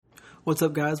What's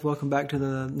up, guys? Welcome back to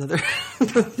another...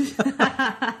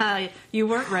 You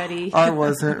weren't ready. I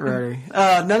wasn't ready.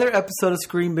 Another episode of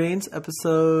Screen Beans,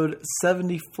 episode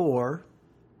 74.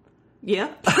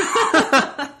 Yeah.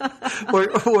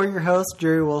 We're your hosts,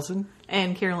 Jerry Wilson.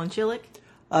 And Carolyn Chillick.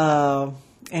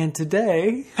 And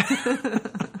today...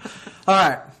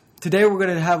 Alright. Today we're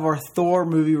going to have our Thor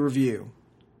movie review.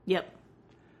 Yep.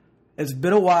 It's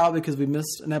been a while because we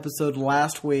missed an episode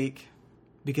last week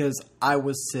because I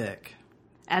was sick.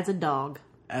 As a dog.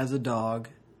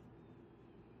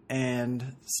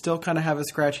 And still kind of have a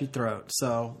scratchy throat.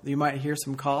 So you might hear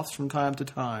some coughs from time to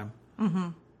time. Mm-hmm.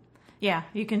 Yeah,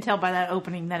 you can tell by that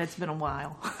opening that it's been a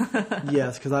while.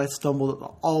 Yes, because I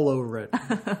stumbled all over it.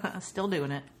 Still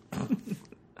doing it.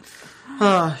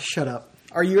 Shut up.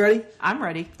 Are you ready? I'm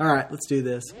ready. All right, let's do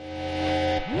this.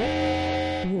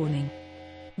 Warning.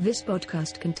 This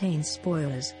podcast contains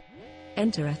spoilers.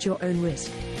 Enter at your own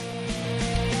risk.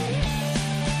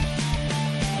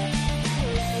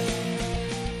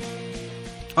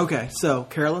 Okay, so,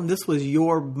 Carolyn, this was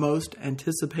your most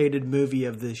anticipated movie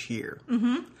of this year.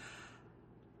 Mm-hmm.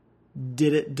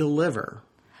 Did it deliver?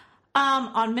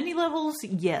 On many levels,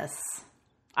 yes.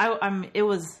 It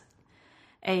was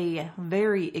a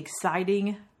very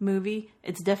exciting movie.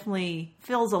 It's definitely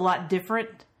feels a lot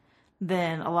different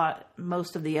than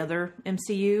most of the other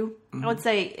MCU. Mm-hmm. I would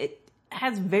say it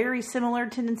has very similar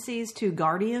tendencies to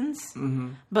Guardians, mm-hmm.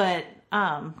 but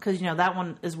because that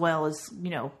one as well as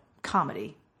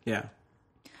comedy. Yeah.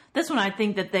 This one, I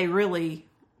think that they really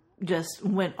just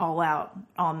went all out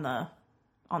on the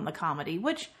comedy,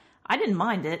 which I didn't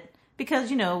mind it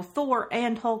because Thor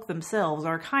and Hulk themselves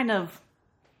are kind of.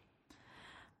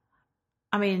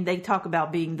 I mean, they talk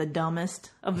about being the dumbest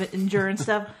of endurance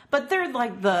stuff, but they're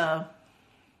like the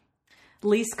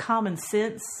least common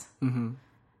sense. Mm-hmm.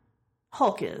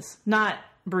 Hulk is not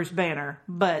Bruce Banner,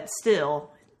 but still.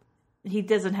 He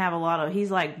doesn't have a lot of... He's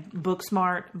like book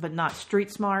smart, but not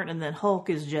street smart. And then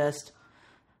Hulk is just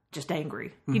angry.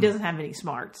 Mm-hmm. He doesn't have any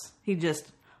smarts. He just...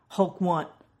 Hulk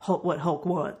what Hulk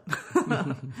want.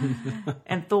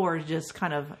 And Thor is just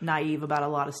kind of naive about a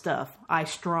lot of stuff. I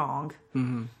strong.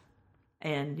 Mm-hmm.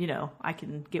 And, I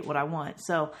can get what I want.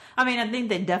 So, I mean, I think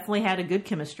they definitely had a good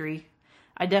chemistry.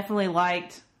 I definitely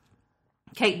liked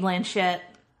Cate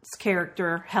Blanchett's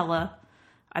character, Hela.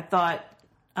 I thought...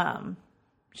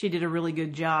 she did a really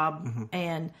good job. Mm-hmm.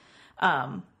 And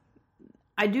I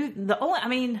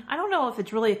don't know if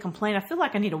it's really a complaint. I feel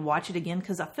like I need to watch it again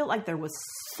because I feel like there was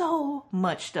so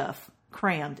much stuff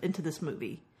crammed into this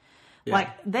movie. Yeah. Like,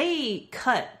 they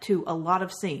cut to a lot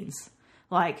of scenes.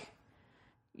 Like,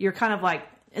 you're kind of like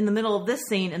in the middle of this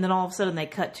scene, and then all of a sudden they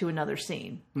cut to another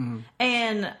scene. Mm-hmm.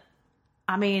 And,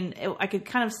 I mean, I could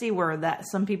kind of see where that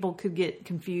some people could get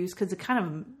confused because it kind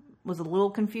of was a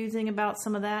little confusing about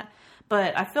some of that.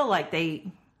 But I feel like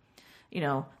they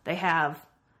have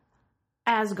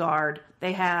Asgard,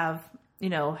 they have,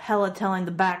 Hela telling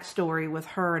the backstory with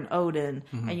her and Odin,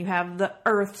 mm-hmm. and you have the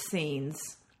Earth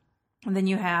scenes, and then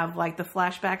you have, like, the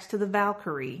flashbacks to the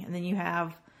Valkyrie, and then you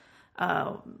have,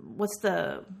 what's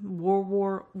the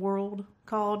world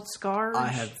called?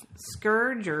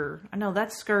 Scourge, or, I know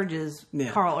that's Scourge's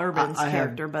Carl Urban's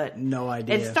character, but no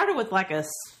idea. It started with, like, a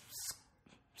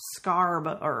Scar,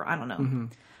 or I don't know. Mm-hmm.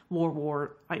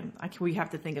 War. We have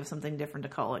to think of something different to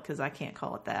call it because I can't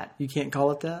call it that. You can't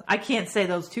call it that? I can't say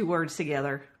those two words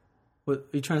together. What,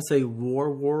 are you trying to say war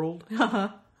world? Uh-huh.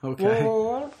 Okay.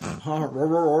 War.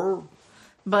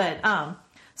 But,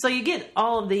 so you get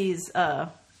all of these, they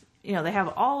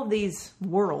have all of these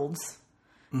worlds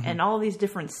mm-hmm. and all these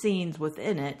different scenes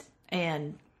within it.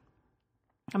 And,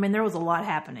 I mean, there was a lot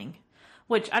happening.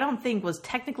 Which I don't think was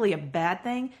technically a bad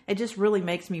thing. It just really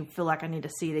makes me feel like I need to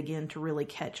see it again to really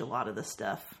catch a lot of the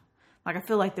stuff. Like, I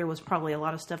feel like there was probably a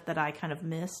lot of stuff that I kind of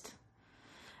missed.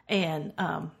 And,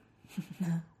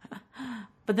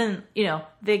 but then,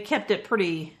 they kept it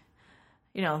pretty,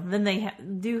 then they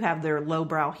do have their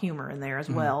lowbrow humor in there as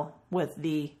mm-hmm. well with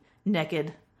the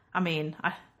naked. I mean,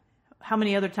 how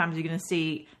many other times are you going to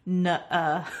see what?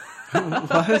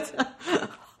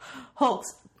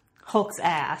 Hulk's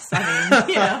ass. I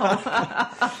mean,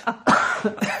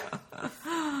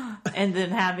 and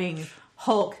then having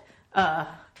Hulk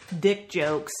dick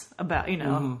jokes about,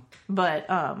 mm-hmm. But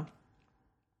I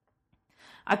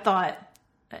thought,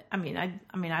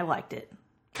 I liked it.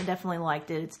 I definitely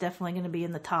liked it. It's definitely going to be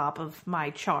in the top of my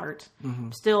chart.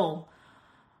 Mm-hmm. Still,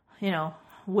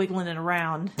 wiggling it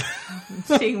around,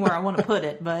 seeing where I want to put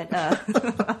it, but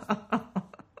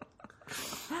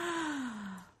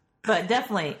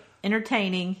definitely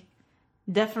entertaining,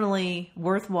 definitely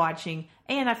worth watching.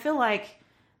 And I feel like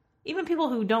even people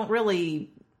who don't really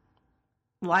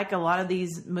like a lot of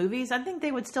these movies, I think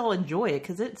they would still enjoy it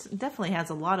because it definitely has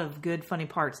a lot of good, funny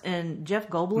parts. And Jeff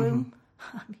Goldblum,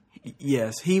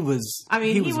 yes, he was. I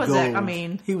mean, he was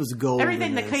gold. He was gold.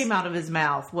 Everything that came out of his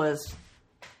mouth was,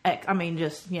 I mean,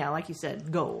 just like you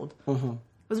said, gold. It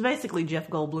was basically Jeff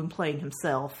Goldblum playing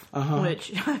himself,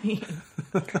 which I mean,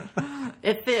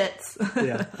 it fits.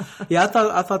 yeah. I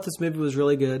thought this movie was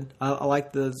really good. I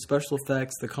liked the special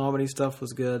effects. The comedy stuff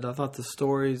was good. I thought the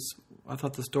story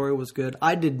was good.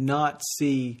 I did not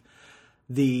see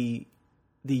the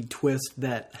twist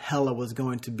that Hela was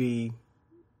going to be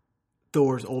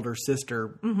Thor's older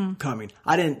sister coming.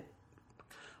 I didn't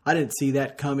see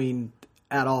that coming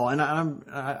at all. And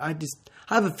I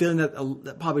have a feeling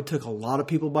that probably took a lot of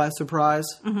people by surprise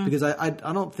because I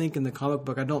don't think in the comic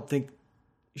book, I don't think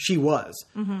she was.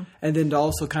 And then to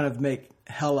also kind of make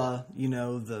Hela,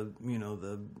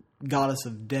 the goddess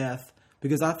of death,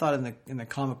 because I thought in the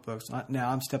comic books, now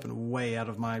I'm stepping way out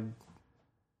of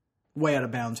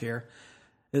bounds here,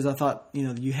 is I thought,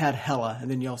 you had Hela and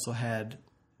then you also had,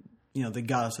 the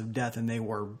goddess of death, and they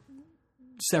were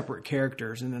separate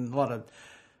characters. And then a lot of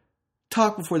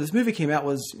talk before this movie came out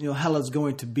was, Hela's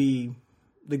going to be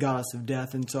the goddess of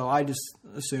death. And so I just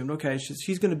assumed, okay,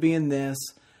 she's going to be in this,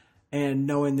 and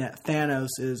knowing that Thanos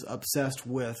is obsessed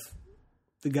with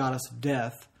the goddess of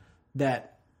death,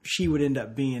 that she would end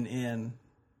up being in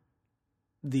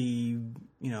the,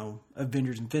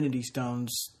 Avengers Infinity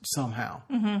Stones somehow.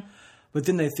 But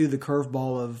then they threw the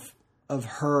curveball of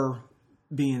her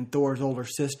being Thor's older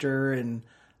sister, and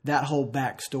that whole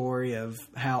backstory of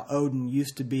how Odin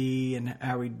used to be and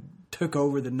how he took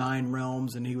over the 9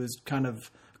 realms and he was kind of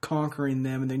conquering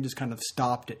them and then just kind of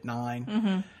stopped at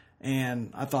 9.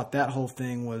 And I thought that whole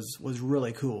thing was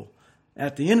really cool.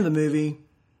 At the end of the movie,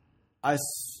 I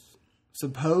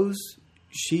suppose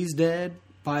she's dead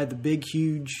by the big,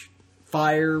 huge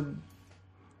fire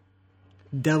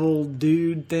devil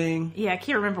dude thing. Yeah, I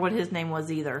can't remember what his name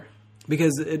was either.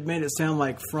 Because it made it sound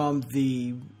like from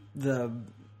the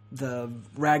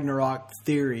Ragnarok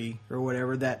theory or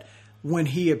whatever, that when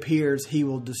he appears, he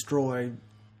will destroy,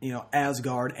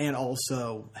 Asgard and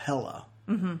also Hela.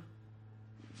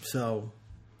 So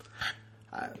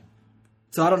I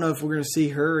don't know if we're going to see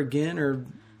her again or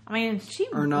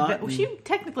not. She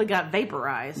technically got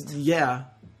vaporized. Yeah,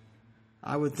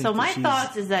 I would think. So my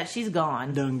thoughts is that she's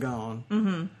gone. Done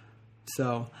gone.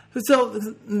 So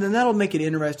then that'll make it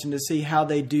interesting to see how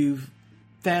they do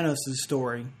Thanos'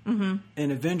 story in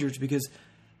Avengers, because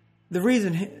the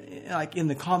reason, like in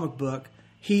the comic book,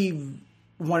 he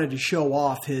wanted to show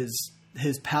off his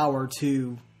power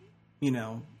to,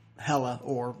 Hela,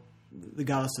 or the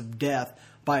goddess of death,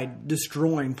 by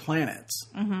destroying planets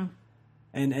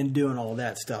and doing all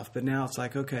that stuff. But now it's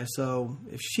like, okay, so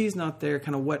if she's not there,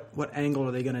 kind of what angle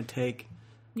are they going to take?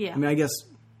 Yeah. I mean, I guess,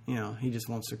 he just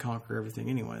wants to conquer everything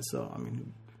anyway. So, I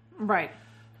mean. Right.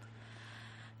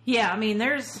 Yeah, I mean,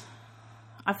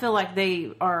 I feel like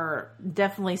they are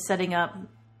definitely setting up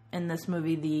in this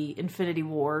movie the Infinity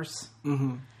Wars.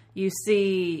 You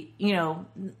see,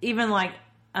 even like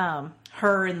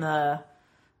her in the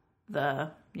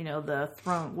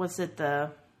throne, what's it,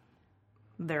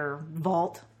 their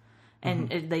vault, and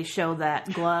they show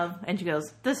that glove, and she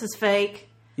goes, "This is fake."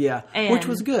 Yeah, which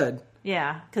was good.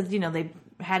 Yeah, because they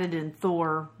had it in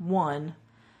Thor 1,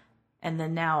 and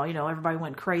then now everybody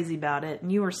went crazy about it.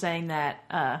 And you were saying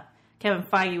that Kevin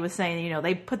Feige was saying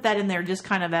they put that in there just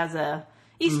kind of as a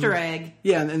Easter egg.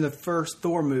 Yeah, in the first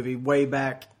Thor movie, way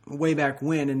back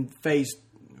when in Phase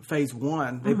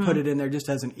 1, they put it in there just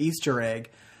as an Easter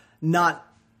egg, not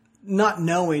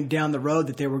knowing down the road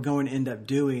that they were going to end up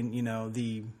doing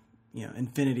the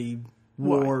Infinity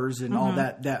Wars and all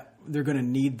that they're going to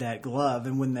need that glove.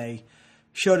 And when they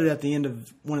showed it at the end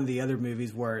of one of the other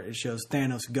movies where it shows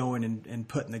Thanos going and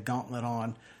putting the gauntlet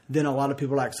on, then a lot of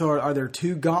people are like, so are there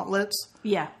 2 gauntlets?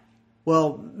 Yeah.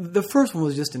 Well, the first one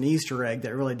was just an Easter egg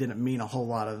that really didn't mean a whole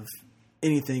lot of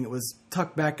anything. It was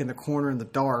tucked back in the corner in the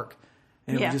dark,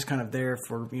 and it was just kind of there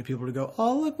for people to go,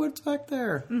 oh, look what's back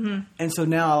there. And so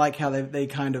now I like how they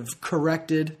kind of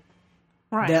corrected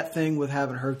that thing with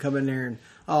having her come in there and,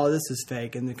 oh, this is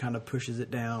fake, and then kind of pushes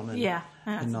it down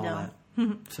and all that.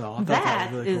 So I thought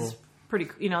that was really cool. Pretty,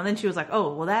 and then she was like,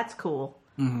 oh, well, that's cool.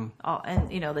 Oh, and,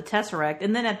 the Tesseract.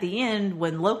 And then at the end,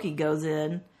 when Loki goes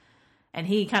in, and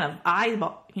he kind of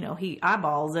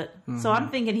eyeballs it. So I'm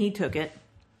thinking he took it.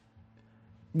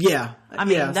 Yeah. I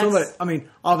mean,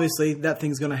 obviously, that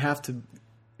thing's going to have to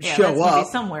show up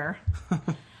somewhere.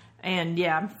 And,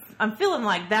 I'm feeling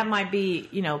like that might be,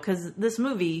 because this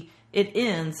movie, it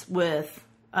ends with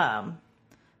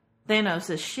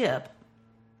Thanos' ship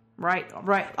Right,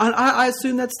 right. I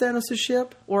assume that's Thanos'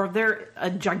 ship? Or they're a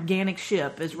gigantic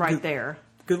ship is right there.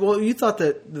 Because, well, you thought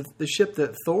that the ship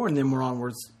that Thor and them were on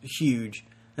was huge.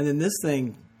 And then this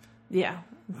thing... Yeah.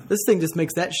 This thing just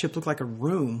makes that ship look like a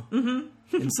room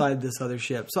inside this other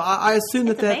ship. So I assume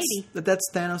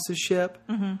that's Thanos' ship.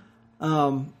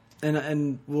 Mm-hmm.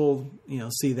 And we'll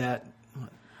see that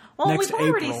next we've April.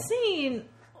 already seen.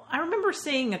 I remember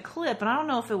seeing a clip, and I don't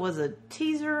know if it was a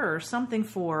teaser or something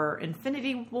for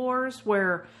Infinity Wars,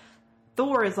 where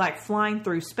Thor is like flying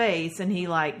through space and he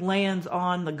like lands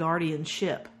on the Guardian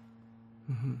ship.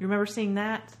 Mm-hmm. You remember seeing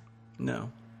that?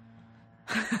 No.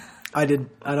 I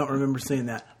don't remember seeing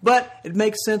that. But it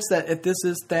makes sense that if this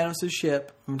is Thanos'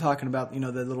 ship, I'm talking about, the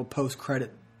little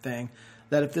post-credit thing,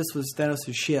 that if this was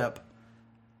Thanos' ship,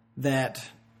 that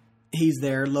he's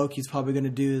there, Loki's probably going to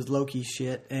do his Loki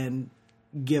shit and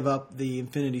give up the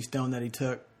Infinity Stone that he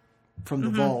took from the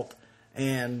vault,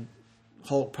 and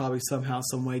Hulk probably somehow,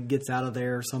 some way gets out of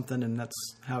there or something, and that's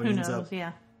how he ends up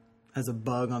as a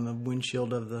bug on the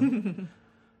windshield of the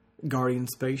Guardian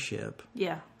spaceship.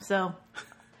 Yeah, so...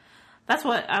 That's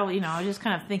what I was just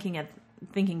kind of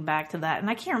thinking back to that. And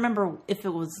I can't remember if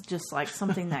it was just like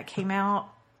something that came out.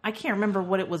 I can't remember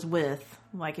what it was with.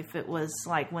 Like if it was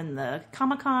like when the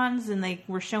Comic-Cons and they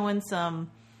were showing some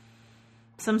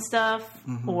stuff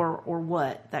or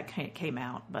what that came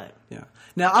out. But yeah.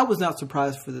 Now, I was not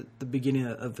surprised for the beginning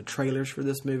of the trailers for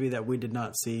this movie that we did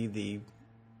not see the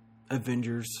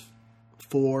Avengers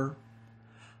 4.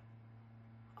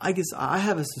 I guess I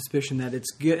have a suspicion that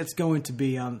it's going to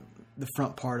be on the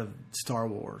front part of Star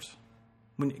Wars,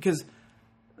 because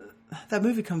that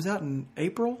movie comes out in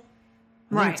April.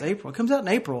 Right, it's April. It comes out in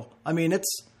April. I mean,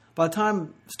 it's by the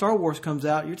time Star Wars comes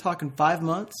out, you're talking 5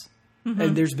 months,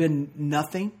 and there's been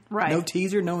nothing. Right, no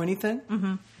teaser, no anything.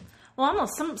 Mm-hmm. Well,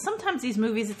 almost sometimes these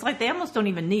movies, it's like they almost don't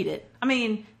even need it. I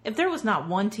mean, if there was not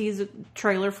one teaser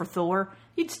trailer for Thor,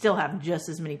 you'd still have just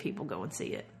as many people go and see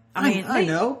it. I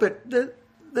know, but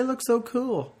they look so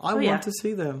cool. I want to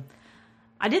see them.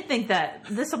 I did think that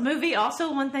this movie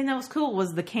also, one thing that was cool was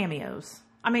the cameos.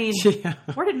 I mean,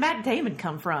 where did Matt Damon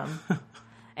come from?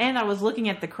 And I was looking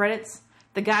at the credits.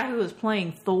 The guy who was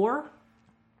playing Thor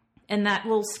in that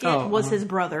little skit was his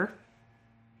brother.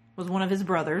 Was one of his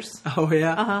brothers. Oh,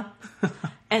 yeah?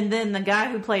 And then the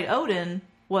guy who played Odin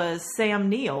was Sam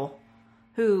Neill,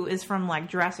 who is from, like,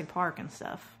 Jurassic Park and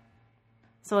stuff.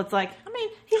 So it's like, I mean,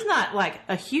 he's not, like,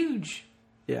 a huge...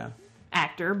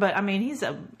 actor, but I mean he's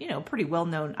a pretty well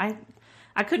known.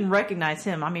 I couldn't recognize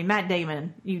him. I mean Matt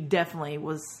Damon, you definitely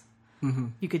was.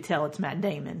 You could tell it's Matt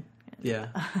Damon. Yeah,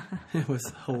 it was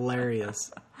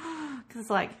hilarious. Because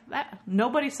like that,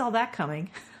 nobody saw that coming.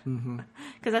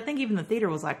 Because I think even the theater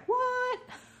was like, what?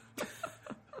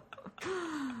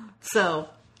 So,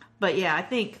 but yeah, I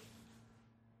think.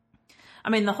 I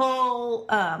mean the whole.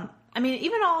 I mean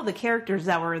even all the characters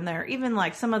that were in there, even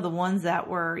like some of the ones that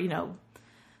were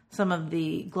some of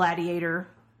the gladiator,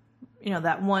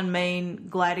 that one main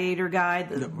gladiator guy,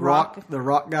 the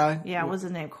rock guy. Yeah, what was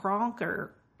his name, Kronk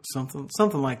or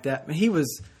something like that. He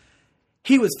was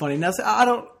funny. Now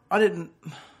I didn't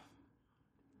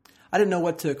know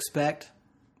what to expect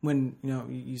when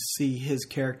you see his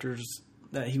characters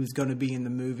that he was going to be in the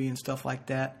movie and stuff like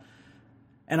that.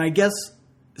 And I guess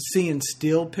seeing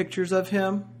still pictures of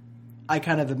him, I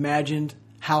kind of imagined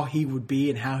how he would be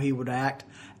and how he would act.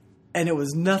 And it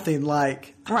was nothing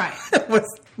like it was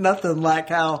nothing like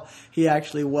how he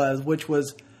actually was, which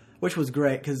was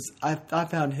great because I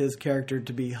found his character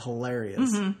to be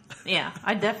hilarious. Yeah,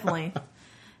 I definitely.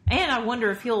 And I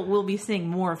wonder if we'll be seeing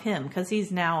more of him because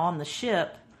he's now on the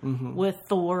ship with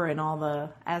Thor and all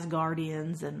the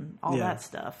Asgardians and all that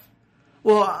stuff.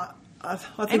 Well, I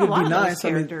think it'd be nice.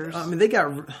 I mean, they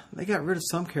got rid of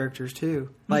some characters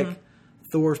too, like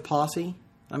Thor's posse.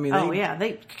 I mean,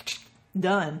 they.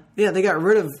 Done. Yeah, they got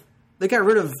rid of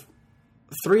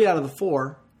 3 out of the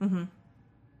 4, and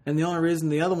the only reason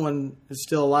the other one is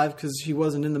still alive because she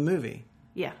wasn't in the movie.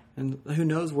 Yeah, and who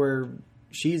knows where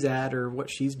she's at or what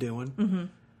she's doing.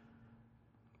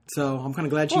 So I'm kind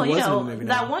of glad she wasn't in the movie.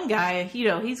 That one guy,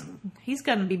 he's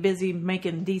going to be busy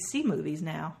making DC movies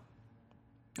now.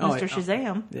 Mr.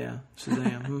 Shazam. Yeah,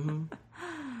 Shazam.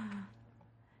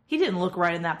 He didn't look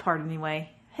right in that part anyway.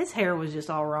 His hair was just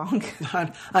all wrong.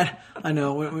 I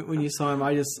know. When you saw him,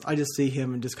 I just see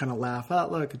him and just kind of laugh. Oh,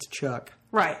 look, it's Chuck.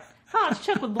 Right. Oh, it's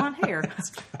Chuck with blonde hair.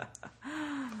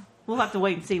 We'll have to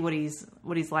wait and see what he's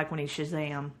like when he's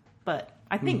Shazam. But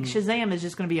I think Shazam is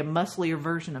just going to be a musclier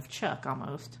version of Chuck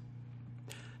almost.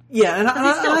 Yeah, and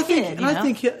I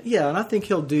think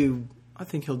he'll do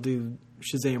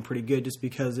Shazam pretty good just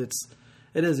because it's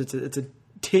a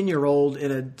 10-year-old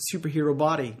in a superhero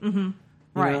body. Mm-hmm. You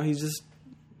Right. know, he's just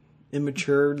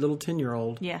immature little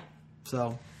 10-year-old. Yeah.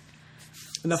 So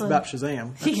enough about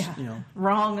Shazam. That's, Yeah. You know.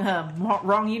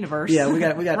 Wrong universe. Yeah, we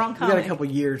got Wrong a couple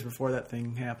years before that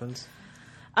thing happens.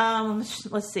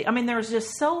 Let's see. I mean, there was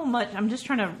just so much. I'm just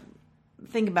trying to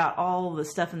think about all the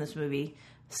stuff in this movie.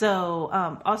 So,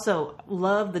 also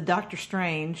love the Doctor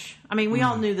Strange. I mean, we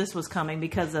all knew this was coming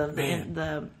because of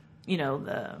the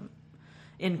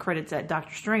end credits that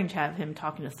Doctor Strange have him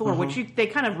talking to Thor, which they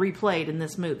kind of replayed in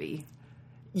this movie.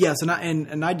 Yes,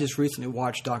 and I just recently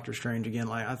watched Doctor Strange again.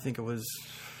 Like I think it was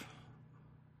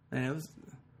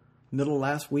middle of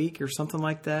last week or something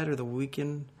like that, or the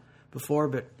weekend before.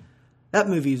 But that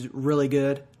movie's really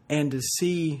good, and to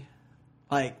see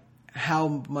like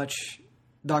how much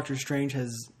Doctor Strange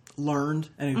has learned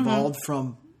and evolved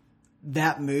from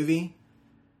that movie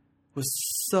was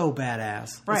so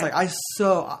badass. Right. It's like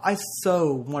I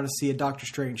so want to see a Doctor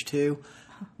Strange 2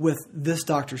 with this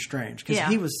Doctor Strange because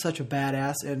he was such a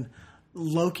badass. And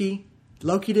Loki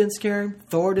didn't scare him.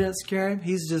 Thor didn't scare him.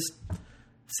 He's just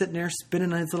sitting there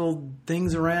spinning his little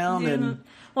things around and.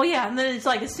 Well, yeah, and then it's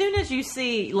like as soon as you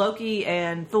see Loki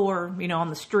and Thor, on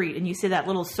the street, and you see that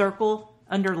little circle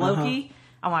under Loki,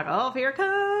 I'm like, oh, here it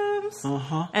comes.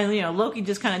 And, Loki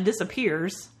just kind of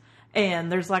disappears,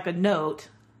 and there's like a note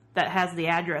that has the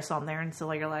address on there, and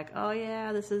so you're like, oh,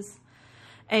 yeah, this is...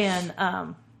 And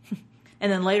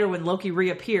then later when Loki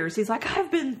reappears, he's like,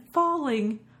 I've been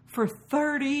falling for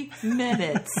 30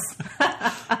 minutes.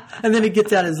 And then he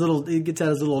gets out his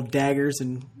little daggers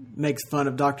and makes fun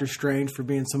of Doctor Strange for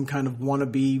being some kind of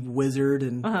wannabe wizard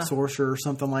and sorcerer or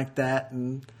something like that,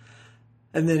 and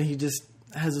then he just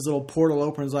has his little portal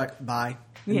open and is like, bye.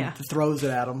 And throws it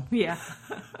at him. Yeah.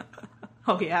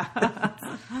 Oh, yeah.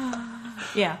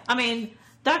 Yeah. I mean,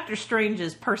 Doctor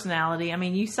Strange's personality, I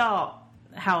mean, you saw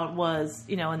how it was,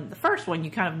 in the first one,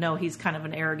 you kind of know he's kind of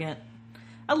an arrogant,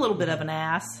 a little bit of an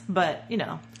ass, but,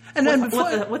 and then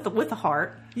with the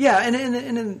heart. Yeah, and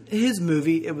in his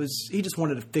movie, he just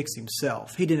wanted to fix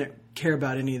himself. He didn't care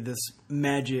about any of this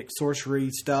magic, sorcery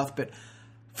stuff, but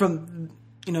from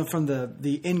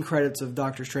the end credits of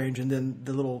Doctor Strange and then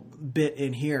the little bit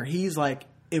in here, he's like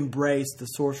embraced the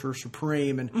Sorcerer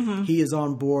Supreme, and he is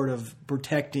on board of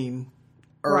protecting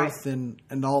Earth and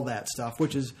all that stuff,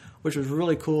 which was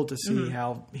really cool to see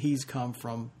how he's come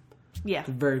from the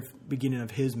very beginning of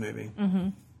his movie.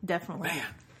 Definitely. Man.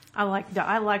 I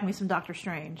like me some Doctor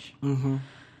Strange.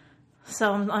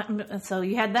 So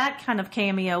you had that kind of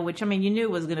cameo, which I mean you knew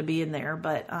was going to be in there,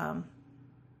 but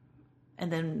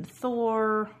and then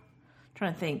Thor. I'm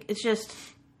trying to think, it's just.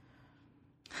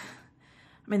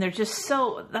 I mean, there's just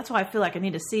so. That's why I feel like I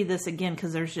need to see this again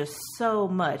because there's just so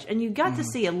much, and you got to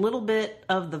see a little bit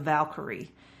of the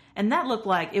Valkyrie, and that looked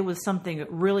like it was something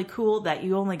really cool that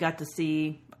you only got to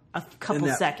see a couple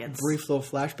seconds. Brief little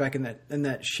flashback in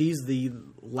that she's the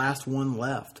last one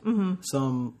left.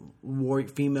 Some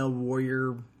female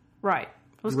warrior. Right.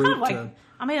 It was kind of like,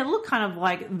 it looked kind of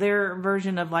like their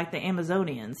version of like the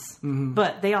Amazonians,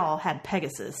 but they all had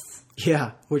Pegasus.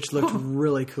 Yeah, which looked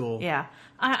really cool. Yeah.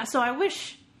 So I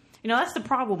wish, that's the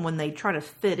problem when they try to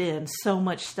fit in so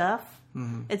much stuff.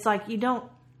 It's like you don't,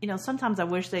 sometimes I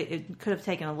wish it could have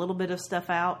taken a little bit of stuff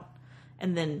out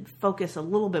and then focus a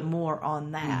little bit more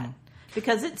on that.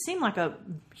 Because it seemed like a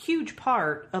huge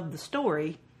part of the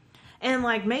story. And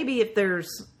like maybe if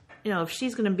there's, if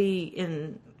she's going to be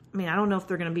in, I don't know if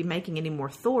they're going to be making any more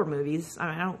Thor movies.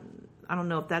 I don't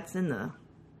know if that's in the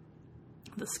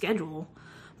schedule.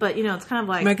 But, it's kind of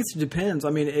like... I guess it depends.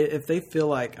 If they feel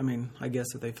like... I guess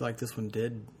if they feel like this one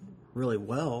did really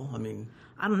well,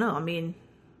 I don't know.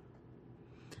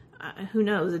 Who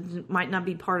knows? It might not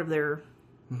be part of their,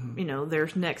 their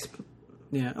next...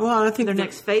 Yeah. Well, I think... Their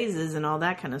next phases and all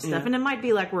that kind of stuff. Yeah. And it might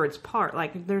be like where it's part.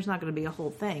 Like, there's not going to be a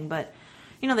whole thing. But,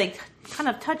 they kind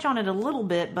of touch on it a little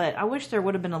bit. But I wish there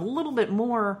would have been a little bit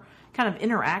more kind of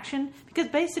interaction. Because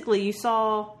basically you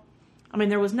saw...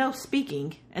 there was no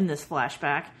speaking in this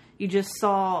flashback. You just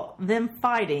saw them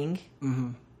fighting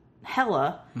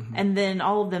Hela, and then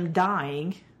all of them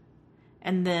dying,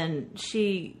 and then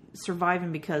she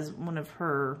surviving because one of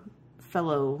her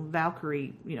fellow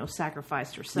Valkyrie,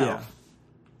 sacrificed herself.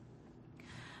 Yeah.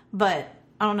 But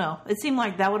I don't know. It seemed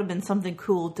like that would have been something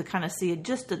cool to kind of see it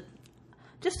just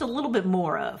a little bit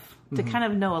more of, to kind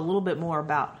of know a little bit more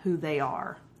about who they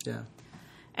are. Yeah.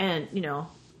 And,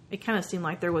 it kind of seemed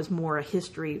like there was more a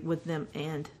history with them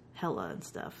and Hela and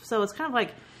stuff. So it's kind of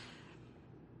like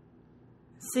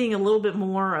seeing a little bit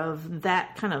more of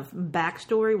that kind of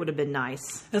backstory would have been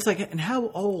nice. That's like, and how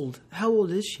old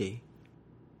is she?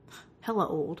 Hella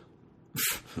old.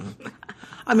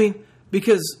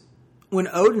 Because when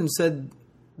Odin said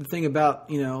the thing about,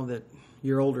 that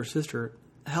your older sister,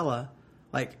 Hela,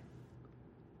 like,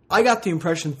 I got the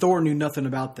impression Thor knew nothing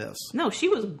about this. No, she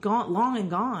was gone, long and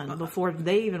gone before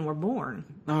they even were born.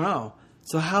 No.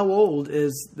 So how old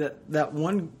is that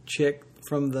one chick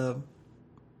from the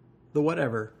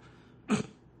whatever?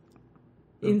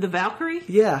 In the Valkyrie?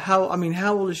 Yeah, how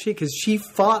old is she? Because she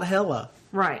fought Hela.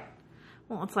 Right.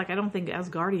 Well, it's like, I don't think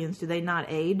Asgardians, do they not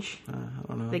age? I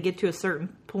don't know. They get to a certain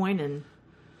point and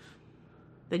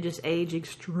they just age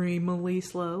extremely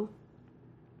slow.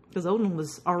 Because Odin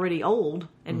was already old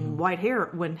and white hair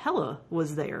when Hela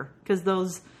was there. Because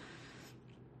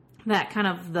that kind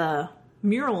of the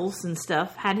murals and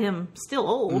stuff had him still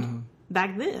old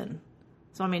back then.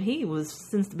 So, he was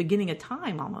since the beginning of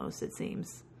time almost, it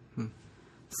seems.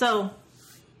 So.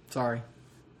 Sorry.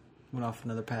 Went off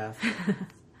another path.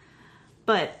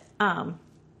 But,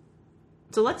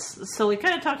 so we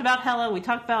kind of talked about Hela. We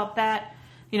talked about that,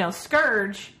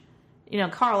 Scourge,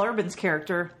 Carl Urban's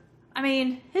character.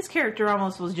 His character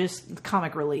almost was just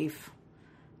comic relief.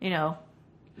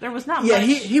 There was not much. Yeah,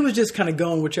 he was just kind of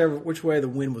going which way the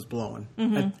wind was blowing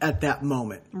at that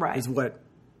moment. Right. Is what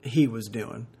he was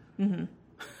doing. Mm-hmm.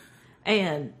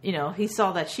 And, he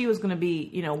saw that she was going to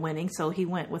be, winning, so he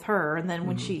went with her. And then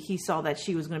when he saw that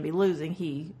she was going to be losing,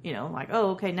 he,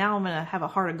 oh, okay, now I'm going to have a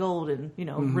heart of gold and,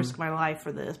 risk my life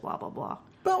for this, blah, blah, blah.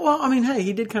 But, hey,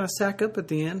 he did kind of sack up at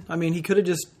the end. He could have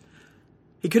just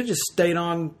stayed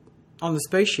on the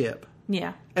spaceship.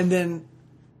 Yeah. And then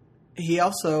he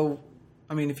also,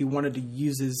 if he wanted to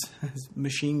use his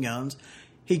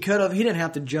didn't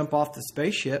have to jump off the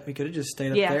spaceship. He could have just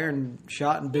stayed up there and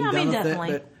shot and been done with definitely.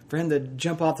 it. But for him to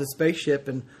jump off the spaceship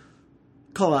and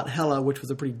call out Hela, which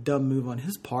was a pretty dumb move on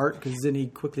his part, because then he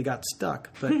quickly got stuck.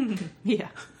 But yeah.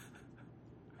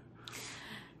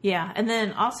 Yeah, and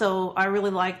then also I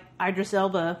really like Idris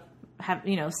Elba,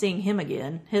 seeing him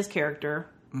again, his character.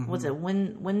 Was it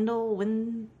Wendell?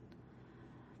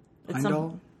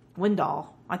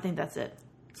 Wendell. I think that's it.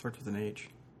 It starts with an H.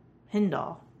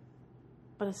 Hindal.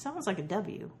 But it sounds like a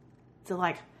W. Is it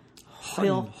like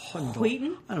Will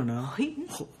Wheaton? I don't know. Wheaton?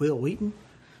 Will Wheaton?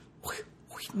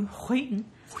 Wheaton.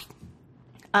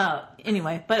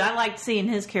 Anyway, but I liked seeing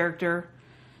his character,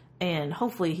 and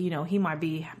hopefully, he might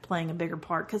be playing a bigger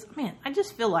part. Because, man, I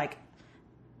just feel like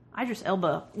Idris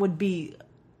Elba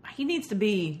he needs to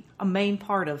be a main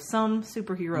part of some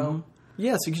superhero.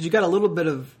 Yes, because you got a little bit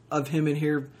of him in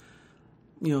here,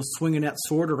 swinging that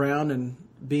sword around and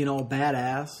being all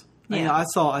badass. Yeah. I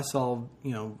saw,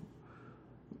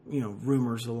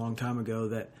 rumors a long time ago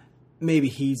that maybe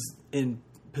he's in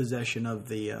possession of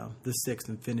the sixth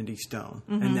Infinity Stone,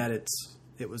 and that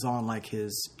it was on like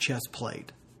his chest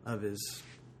plate of his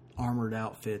armored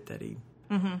outfit that he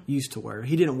used to wear.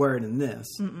 He didn't wear it in this.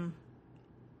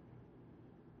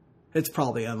 It's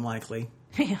probably unlikely.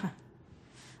 Yeah,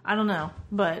 I don't know,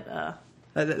 but I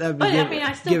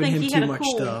still giving think him too much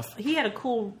stuff. He had a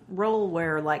cool role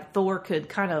where like Thor could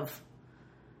kind of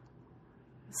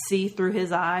see through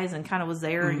his eyes and kind of was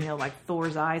there, and like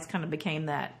Thor's eyes kind of became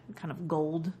that kind of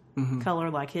gold color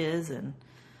like his, and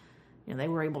they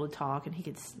were able to talk, and he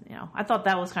could, I thought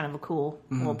that was kind of a cool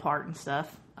little part and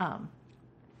stuff.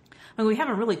 We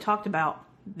haven't really talked about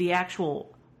the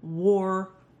actual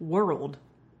war world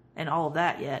and all of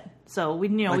that yet. So we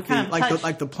kind of touched,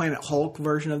 like the Planet Hulk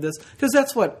version of this, because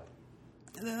that's what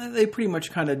they pretty much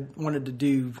kind of wanted to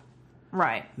do.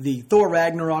 Right. The Thor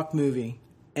Ragnarok movie,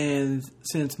 and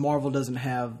since Marvel doesn't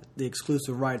have the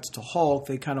exclusive rights to Hulk,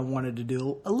 they kind of wanted to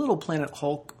do a little Planet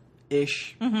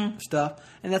Hulk-ish stuff,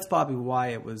 and that's probably why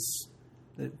it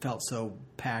felt so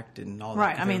packed and all that.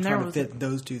 Right. They were trying to fit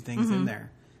those two things in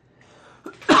there.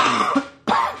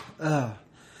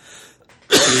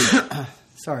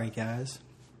 Sorry, guys.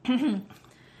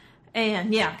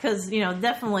 And yeah, because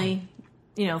definitely,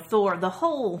 Thor. The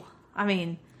whole,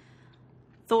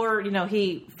 Thor.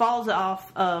 He falls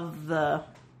off of the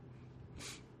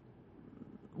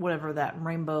whatever that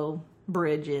rainbow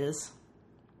bridge is.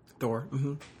 Thor.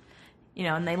 Mm-hmm.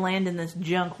 And they land in this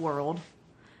junk world,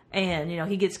 and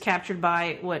he gets captured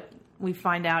by what we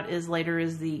find out is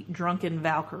the drunken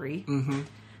Valkyrie,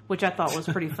 which I thought was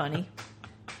pretty funny.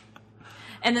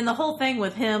 And then the whole thing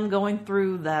with him going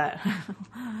through the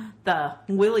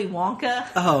Willy Wonka.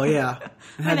 Oh yeah,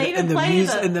 and they even play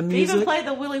the music. They even play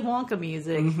the Willy Wonka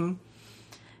music.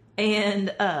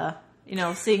 And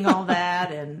seeing all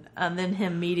that, and then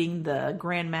him meeting the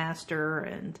Grandmaster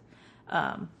and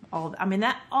all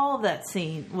of that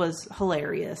scene was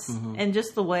hilarious, and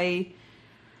just the way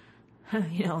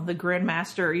the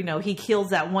Grandmaster, he kills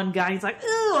that one guy. He's like,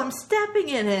 ooh, I'm stepping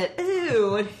in it.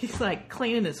 Ooh. And he's like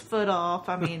cleaning his foot off.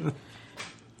 I mean,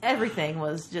 everything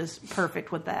was just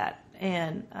perfect with that.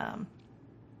 And,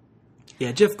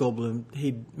 yeah, Jeff Goldblum,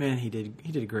 he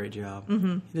did a great job.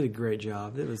 Mm-hmm. He did a great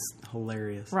job. It was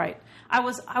hilarious. Right. I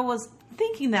was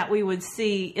thinking that we would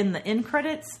see in the end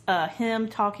credits, him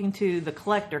talking to the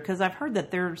Collector, because I've heard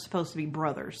that they're supposed to be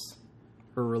brothers.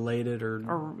 Or related,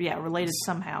 related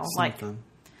somehow. Something.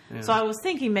 Yeah. So I was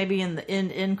thinking maybe in the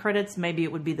end credits, maybe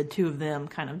it would be the two of them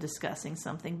kind of discussing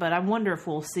something. But I wonder if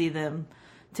we'll see them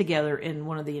together in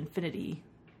one of the Infinity,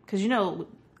 because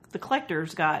the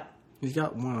Collector's got. He's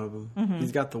got one of them. Mm-hmm.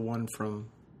 He's got the one from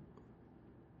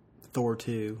Thor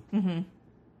 2.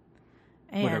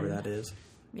 Mm-hmm. Whatever that is.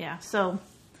 Yeah. So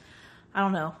I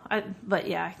don't know. But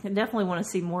yeah, I definitely want to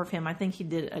see more of him. I think he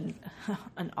did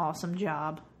an awesome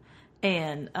job.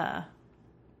 And, and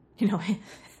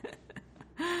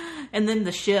then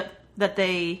the ship that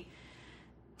they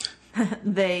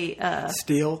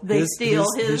steal. They steal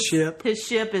his ship. His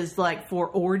ship is like for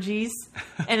orgies,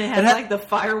 and it has like the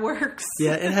fireworks.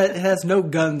 Yeah, it has no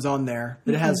guns on there,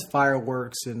 but it has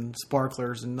fireworks and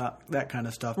sparklers and that kind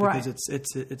of stuff because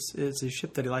it's a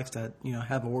ship that he likes to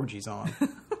have orgies on.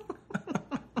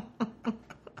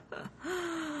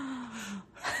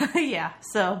 Yeah,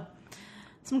 so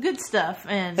some good stuff,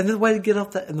 and the way they get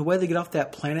off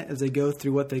that planet is they go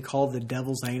through what they call the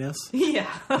Devil's Anus. Yeah,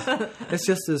 it's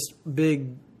just this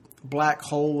big black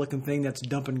hole looking thing that's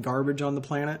dumping garbage on the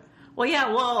planet. Well,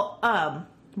 yeah.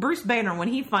 Bruce Banner, when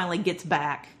he finally gets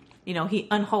back, he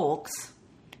unhulks.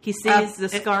 He sees the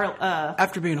Scarlet.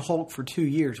 After being Hulk for 2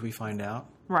 years, we find out.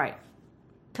 Right,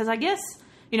 because I guess.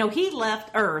 He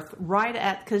left Earth right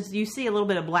at, because you see a little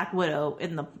bit of Black Widow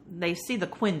they see the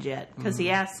Quinjet, because he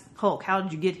asks Hulk, how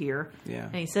did you get here? Yeah.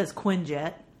 And he says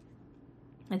Quinjet.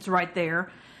 It's right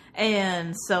there.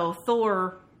 And so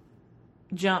Thor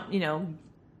is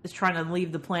trying to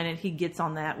leave the planet. He gets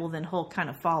on that. Well, then Hulk kind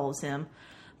of follows him.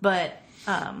 But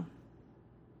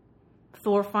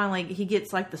Thor finally, he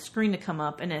gets like the screen to come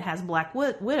up, and it has Black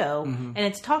Widow, and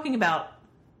it's talking about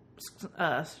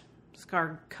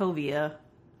Skarkovia,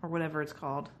 or whatever it's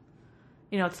called.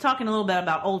 It's talking a little bit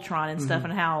about Ultron and stuff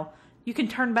and how you can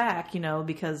turn back,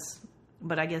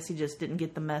 but I guess he just didn't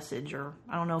get the message, or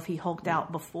I don't know if he hulked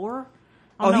out before.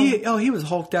 He was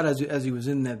hulked out as he was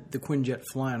in the Quinjet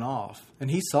flying off,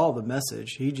 and he saw the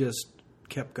message. He just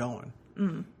kept going.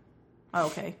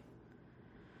 Okay.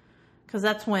 Because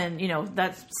that's when,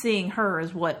 that's seeing her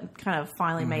is what kind of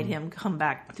finally made him come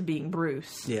back to being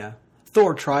Bruce. Yeah.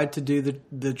 Thor tried to do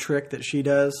the trick that she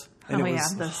does. And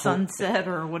the sunset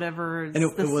or whatever. And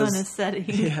the sun is setting.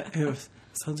 Yeah, the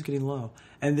sun's getting low.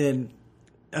 And then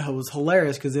it was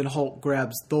hilarious because then Hulk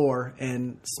grabs Thor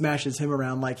and smashes him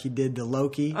around like he did to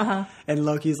Loki. Uh-huh. And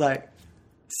Loki's like,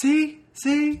 see?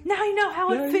 Now you know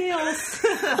how it feels.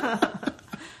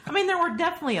 I mean, there were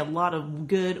definitely a lot of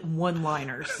good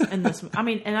one-liners in this. I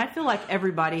mean, and I feel like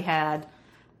everybody had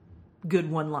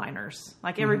good one-liners.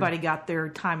 Like everybody got their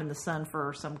time in the sun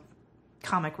for some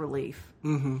comic relief.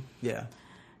 Mm-hmm. Yeah.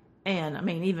 And I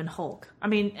mean, even Hulk. I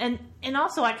mean, and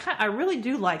also I really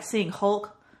do like seeing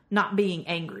Hulk not being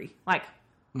angry. Like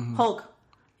Hulk,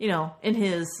 in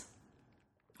his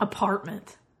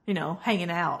apartment,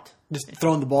 hanging out. Just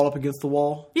throwing the ball up against the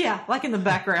wall? Yeah, like in the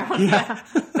background. Yeah.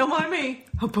 Don't mind me.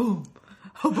 Ha-boom.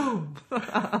 Ha-boom.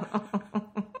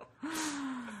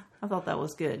 I thought that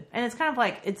was good. And it's kind of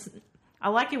like, I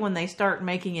like it when they start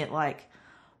making it like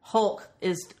Hulk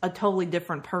is a totally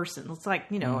different person. It's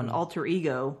like, an alter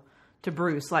ego to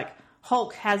Bruce. Like,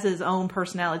 Hulk has his own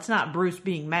personality. It's not Bruce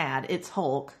being mad. It's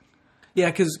Hulk. Yeah,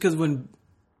 because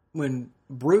when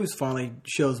Bruce finally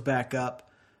shows back up,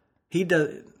 he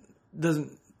doesn't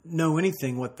know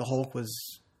anything what the Hulk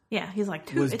was. Yeah, he's like,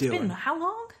 it's been how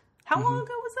long? How long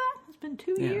ago was that? It's been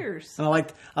 2 years. And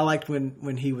I liked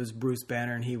when he was Bruce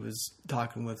Banner and he was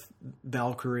talking with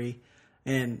Valkyrie,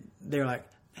 and they're like,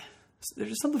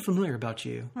 there's something familiar about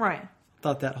you. Right.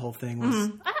 Thought that whole thing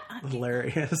was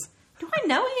hilarious. Do I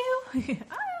know you? I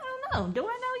don't know. Do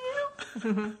I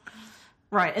know you?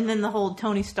 Right. And then the whole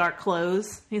Tony Stark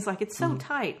clothes. He's like, it's so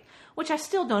tight. Which I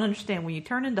still don't understand. When you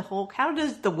turn into Hulk, how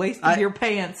does the waist of your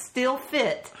pants still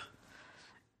fit?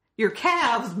 Your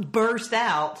calves burst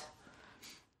out.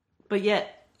 But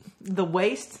yet, the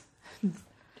waist...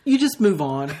 You just move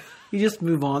on.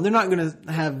 They're not going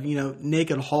to have,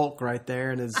 naked Hulk right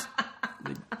there and his...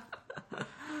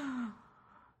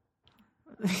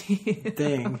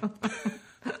 thing.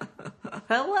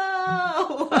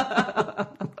 Hello.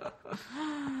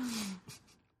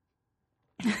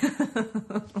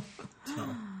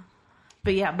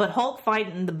 But Hulk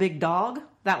fighting the big dog,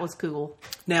 that was cool.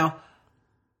 Now,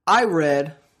 I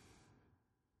read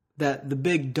that the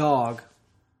big dog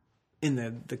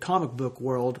in the comic book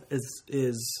world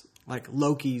is like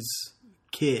Loki's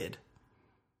kid.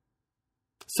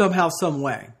 Somehow, some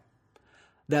way.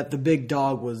 That the big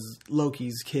dog was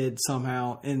Loki's kid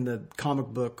somehow in the comic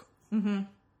book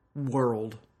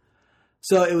world.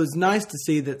 So it was nice to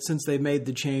see that since they made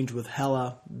the change with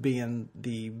Hela being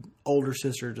the older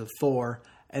sister to Thor,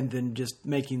 and then just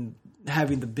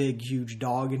having the big, huge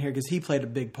dog in here, because he played a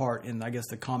big part in, I guess,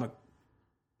 the comic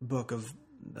book of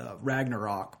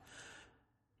Ragnarok.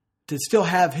 To still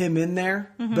have him in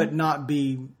there, but not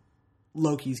be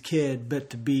Loki's kid, but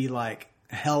to be like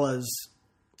Hela's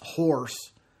horse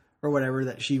or whatever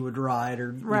that she would ride,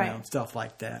 or you know, stuff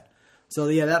like that. So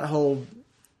yeah, that whole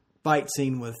fight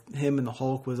scene with him and the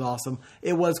Hulk was awesome.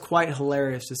 It was quite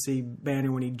hilarious to see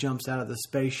Banner when he jumps out of the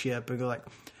spaceship and go like,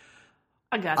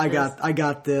 I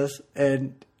got this,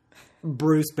 and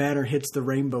Bruce Banner hits the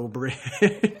Rainbow Bridge.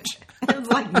 It was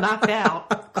like knocked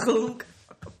out. Clunk.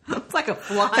 It's like a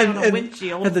fly on a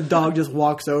windshield. And the dog just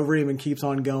walks over him and keeps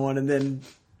on going, and then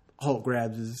Hulk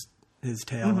grabs his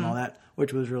tail and all that,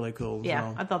 which was really cool. Yeah,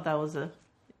 well. I thought that was a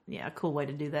cool way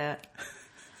to do that.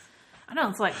 I know, I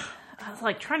was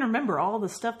like trying to remember all the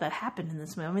stuff that happened in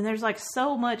this movie. I mean, there's like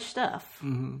so much stuff.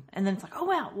 Mm-hmm. And then it's like, oh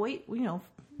wow, wait,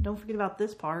 don't forget about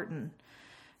this part. And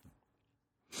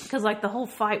because like the whole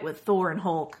fight with Thor and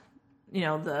Hulk,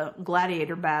 the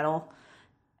gladiator battle,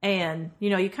 and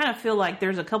you kind of feel like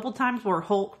there's a couple times where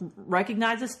Hulk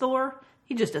recognizes Thor.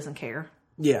 He just doesn't care.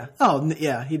 Yeah. Oh,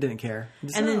 yeah. He didn't care.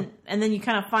 And then you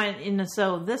kind of find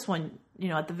so this one,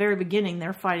 at the very beginning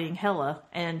they're fighting Hela,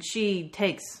 and she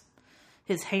takes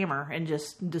his hammer and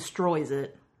just destroys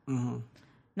it. Mm-hmm.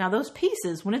 Now those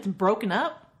pieces, when it's broken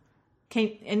up,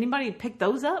 can anybody pick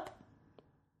those up?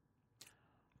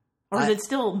 Or does it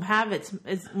still have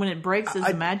when it breaks, is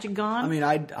the magic gone? I mean,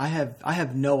 I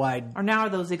have no idea. Or now are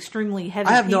those extremely heavy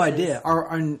I have pieces? no idea.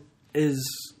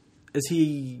 Is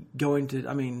he going to,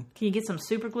 I mean... Can you get some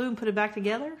super glue and put it back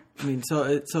together? I mean,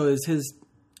 so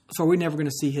are we never going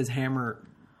to see his hammer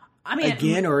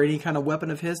again, or any kind of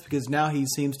weapon of his? Because now he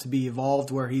seems to be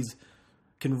evolved where he's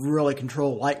can really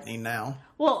control lightning now.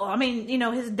 Well, I mean,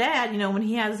 his dad, when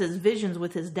he has his visions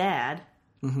with his dad...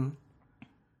 Mm-hmm.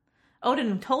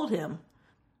 Odin told him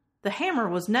the hammer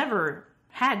was never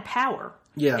had power.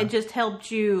 Yeah. It just helped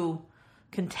you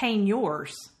contain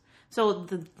yours. So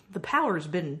the power's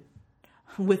been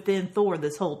within Thor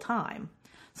this whole time.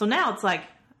 So now it's like,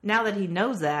 now that he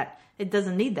knows that, it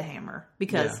doesn't need the hammer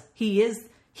because he is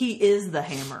the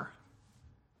hammer.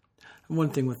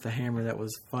 One thing with the hammer that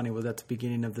was funny was at the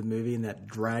beginning of the movie, and that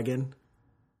dragon.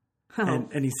 Oh.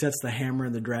 And he sets the hammer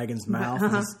in the dragon's mouth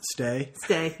and says, stay.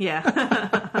 Stay,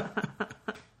 yeah.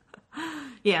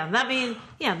 Yeah,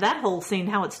 that whole scene,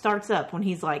 how it starts up when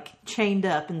he's like chained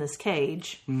up in this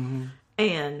cage. Mm-hmm.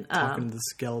 And talking to the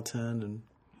skeleton. And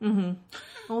mm-hmm.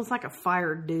 Well, it's like a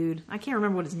fire dude. I can't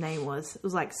remember what his name was. It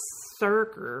was like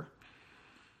Cirque or...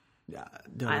 Yeah,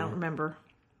 I don't remember.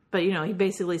 But, he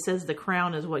basically says the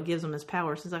crown is what gives him his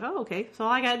power. So he's like, oh, okay. So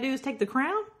all I got to do is take the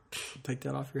crown? Take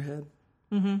that off your head?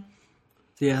 Mm-hmm.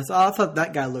 Yeah, so I thought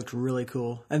that guy looked really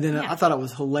cool. And then I thought it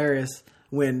was hilarious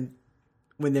when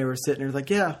they were sitting there,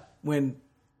 like, when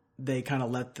they kind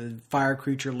of let the fire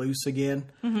creature loose again,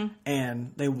 mm-hmm.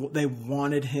 and they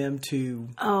wanted him to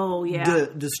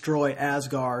destroy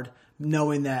Asgard,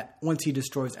 knowing that once he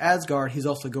destroys Asgard, he's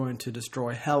also going to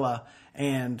destroy Hela,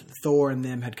 and Thor and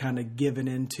them had kind of given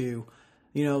into,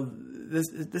 this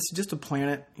is just a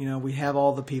planet. We have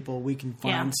all the people. We can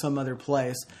find some other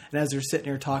place. And as they're sitting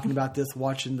here talking about this,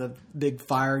 watching the big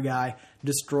fire guy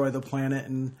destroy the planet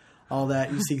and all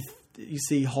that, you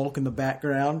see Hulk in the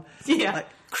background, like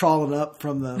crawling up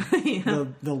from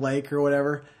the lake or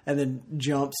whatever, and then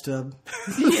jumps to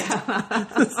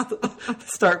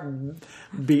start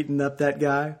beating up that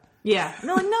guy. Yeah,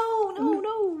 no.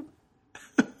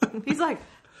 He's like,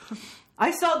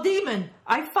 I saw demon.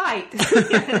 I fight.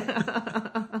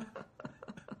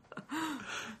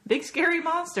 Big scary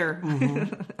monster.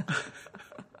 Mm-hmm.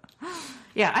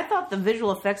 Yeah, I thought the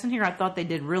visual effects in here, I thought they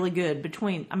did really good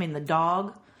the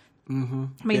dog.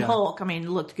 Mm-hmm. Hulk,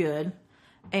 looked good.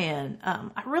 And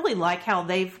I really like how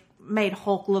they've made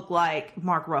Hulk look like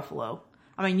Mark Ruffalo.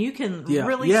 You can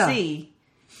really see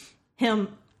him,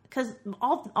 because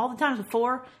all the times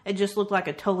before, it just looked like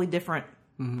a totally different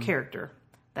character.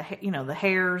 The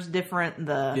hair's different.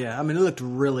 It looked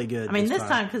really good. This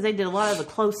time, because they did a lot of the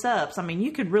close-ups,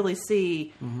 you could really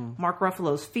see Mark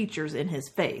Ruffalo's features in his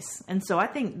face. And so I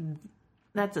think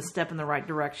that's a step in the right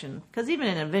direction. Because even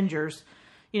in Avengers,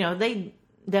 they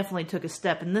definitely took a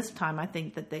step. And this time I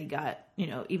think that they got,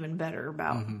 even better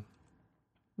about,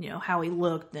 how he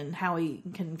looked and how he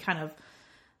can kind of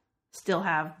still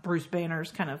have Bruce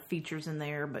Banner's kind of features in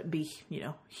there, but be,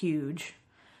 huge.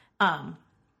 And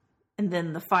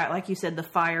then the fire, like you said, the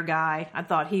fire guy, I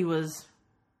thought he was,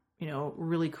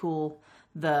 really cool.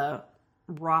 The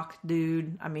rock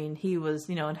dude, I mean, he was,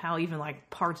 and how even like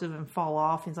parts of him fall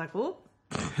off. He's like, whoop,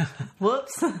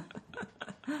 whoops.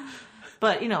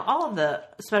 But, all of the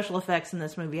special effects in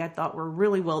this movie I thought were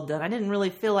really well done. I didn't really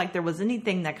feel like there was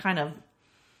anything that kind of,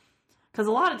 because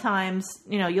a lot of times,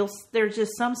 there's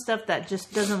just some stuff that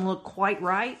just doesn't look quite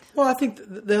right. Well, I think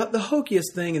the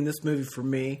hokiest thing in this movie for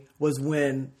me was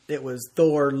when it was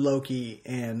Thor, Loki,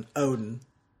 and Odin,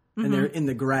 and they're in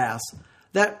the grass.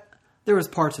 That there was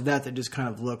parts of that just kind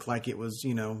of looked like it was,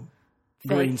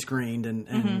 green screened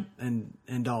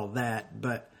and all that.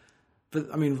 But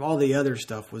I mean, all the other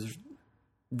stuff was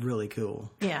really cool.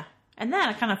 Yeah, and that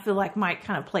I kind of feel like might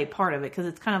kind of play part of it because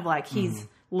it's kind of like he's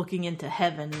looking into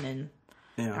heaven and.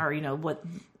 Yeah. Or,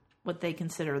 what they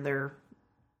consider their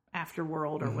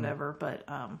afterworld or whatever. But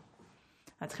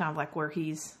that's kind of like where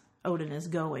Odin is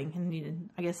going. And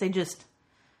I guess they just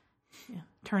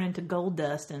turn into gold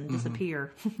dust and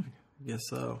disappear. Guess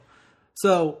so.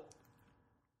 So,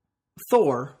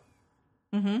 Thor,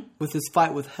 with his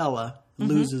fight with Hela,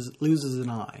 loses an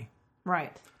eye.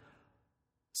 Right.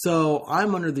 So,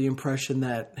 I'm under the impression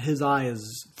that his eye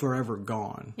is forever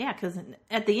gone. Yeah, because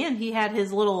at the end he had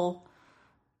his little...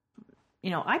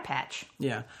 eye patch.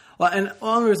 Yeah. Well, and the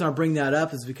only reason I bring that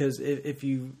up is because if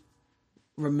you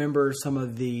remember some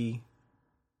of the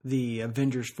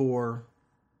Avengers 4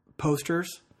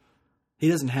 posters, he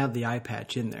doesn't have the eye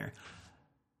patch in there.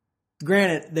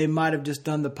 Granted, they might have just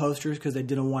done the posters because they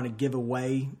didn't want to give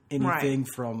away anything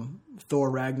from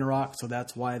Thor Ragnarok, so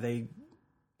that's why they...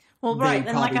 Well, right,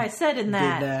 and like I said in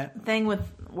that thing with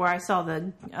where I saw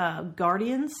the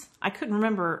Guardians, I couldn't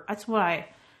remember. That's what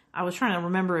I was trying to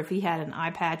remember if he had an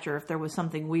eye patch or if there was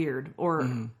something weird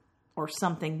or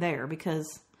something there,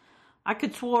 because I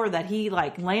could swore that he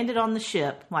like landed on the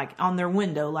ship, like on their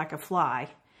window like a fly,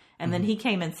 and then he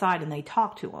came inside and they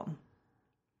talked to him.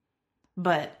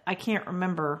 But I can't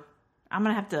remember. I'm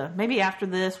going to have to, maybe after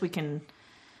this we can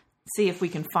see if we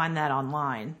can find that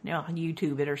online,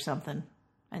 YouTube it or something,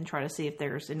 and try to see if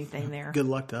there's anything there. Good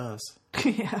luck to us.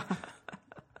 Yeah.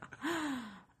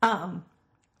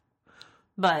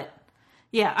 But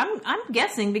yeah, I'm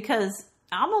guessing because it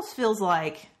almost feels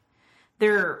like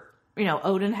they're,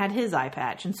 Odin had his eye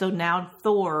patch, and so now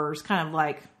Thor's kind of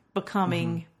like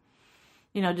becoming,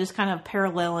 just kind of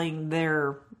paralleling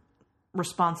their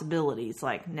responsibilities.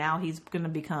 Like now he's going to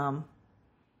become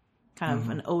kind of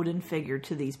an Odin figure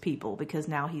to these people because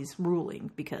now he's ruling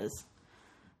because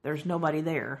there's nobody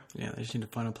there. Yeah, they just need to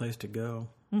find a place to go.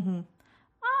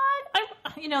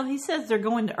 He says they're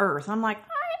going to Earth. I'm like.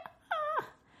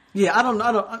 Yeah, I don't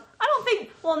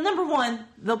think. Well, number one,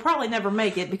 they'll probably never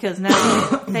make it because now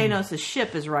Thanos'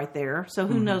 ship is right there. So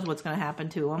who knows what's going to happen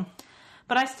to them?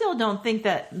 But I still don't think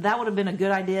that would have been a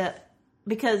good idea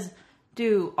because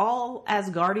do all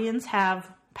Asgardians have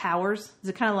powers? Is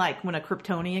it kind of like when a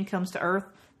Kryptonian comes to Earth,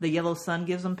 the yellow sun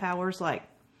gives them powers? Like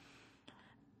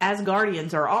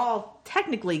Asgardians are all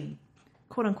technically,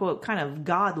 quote unquote, kind of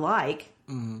godlike.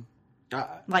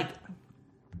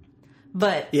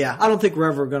 But yeah, I don't think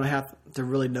we're ever going to have to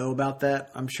really know about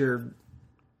that. I'm sure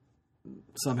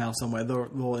somehow, some way,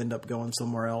 they'll end up going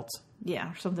somewhere else. Yeah,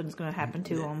 or something's going to happen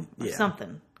to them, or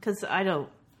something. Because I don't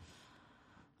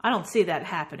see that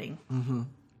happening.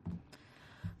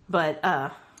 But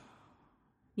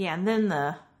yeah, and then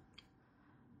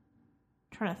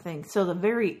trying to think. So the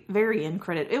very, very end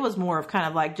credit, it was more of kind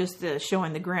of like just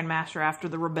showing the Grandmaster after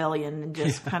the rebellion and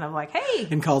just kind of like, hey.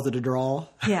 And calls it a draw.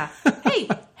 Yeah.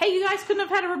 Hey, you guys couldn't have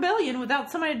had a rebellion without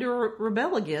somebody to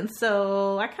rebel against,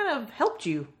 so I kind of helped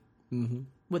you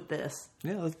with this.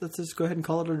 Yeah, let's just go ahead and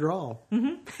call it a draw.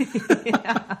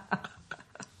 Yeah.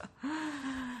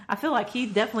 I feel like he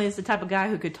definitely is the type of guy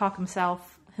who could talk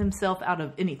himself out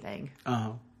of anything.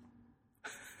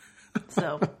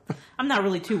 So, I'm not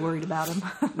really too worried about him.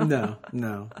 No.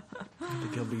 I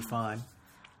think he'll be fine.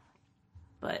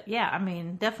 But, yeah, I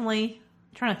mean, definitely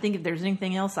trying to think if there's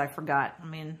anything else I forgot. I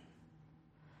mean,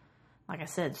 like I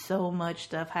said, so much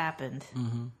stuff happened.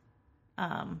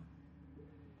 Because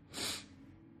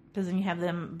then you have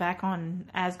them back on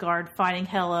Asgard fighting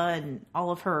Hela and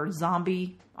all of her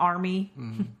zombie army.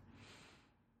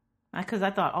 Because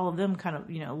I thought all of them kind of,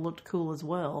 looked cool as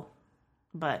well.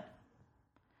 But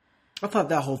I thought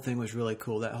that whole thing was really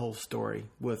cool, that whole story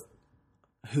with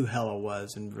who Hela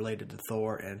was and related to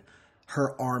Thor, and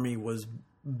her army was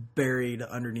buried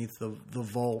underneath the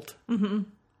vault. Mm-hmm.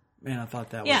 Man, I thought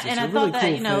that was yeah, just and a I really thought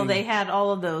that cool thing. they had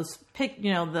all of those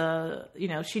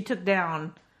she took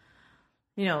down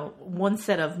one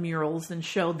set of murals and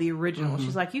showed the original. Mm-hmm.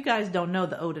 She's like, you guys don't know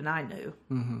the Odin I knew.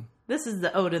 Mm-hmm. This is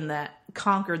the Odin that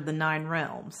conquered the 9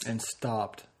 realms and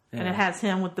stopped. Yeah. and it has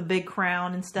him with the big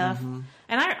crown and stuff. Mm-hmm.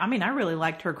 And I really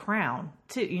liked her crown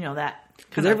too. That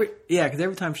because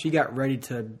every time she got ready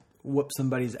to whoop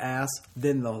somebody's ass,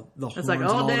 then the horns it's like, and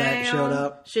all damn, that showed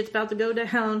up. Shit's about to go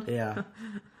down. Yeah.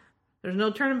 There's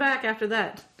no turning back after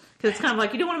that. Because it's kind of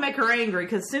like, you don't want to make her angry,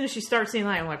 because as soon as she starts seeing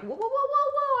that, I'm like, whoa,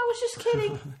 I was just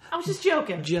kidding. I was just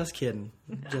joking. Just kidding.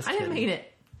 I didn't mean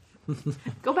it.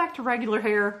 Go back to regular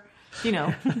hair,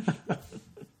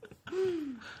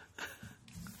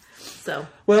 So.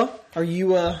 Well, are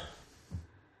you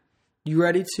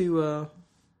ready to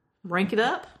rank it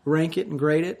up? Rank it and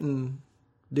grade it and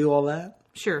do all that?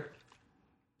 Sure.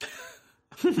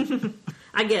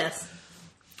 I guess.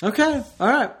 Okay. All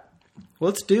right.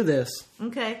 Let's do this.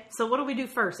 Okay. So what do we do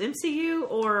first? MCU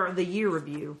or the year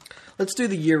review? Let's do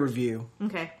the year review.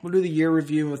 Okay. We'll do the year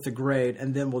review with the grade,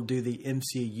 and then we'll do the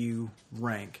MCU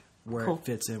rank, where Cool. it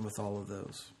fits in with all of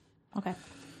those. Okay.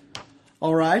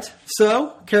 All right.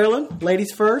 So, Carolyn,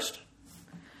 ladies first.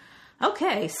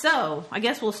 Okay. So I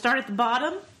guess we'll start at the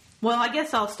bottom. Well, I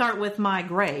guess I'll start with my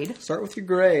grade. Start with your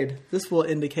grade. This will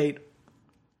indicate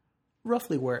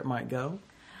roughly where it might go.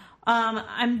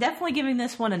 I'm definitely giving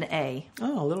this one an A.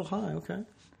 Oh, a little high. Okay.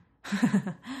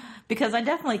 Because I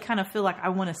definitely kind of feel like I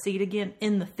want to see it again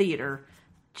in the theater,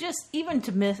 just even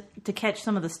to catch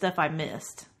some of the stuff I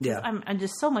missed. Yeah. I'm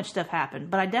just so much stuff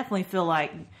happened, but I definitely feel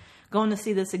like going to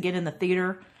see this again in the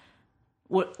theater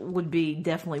would be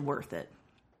definitely worth it.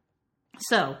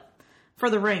 So,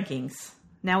 for the rankings,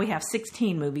 now we have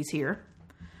 16 movies here.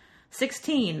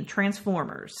 16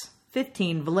 Transformers,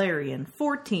 15 Valerian,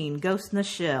 14 Ghost in the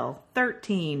Shell,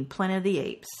 13 Planet of the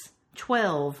Apes,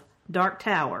 12 Dark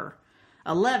Tower,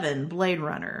 11 Blade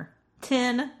Runner,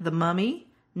 10 The Mummy,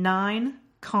 9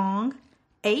 Kong,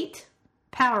 8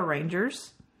 Power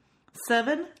Rangers,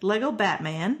 7 Lego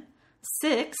Batman,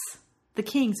 6 The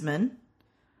Kingsman,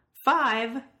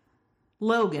 5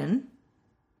 Logan,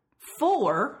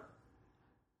 4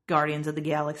 Guardians of the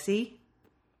Galaxy,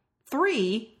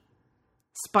 3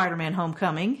 Spider-Man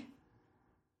Homecoming,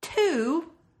 2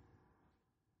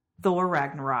 Thor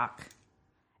Ragnarok.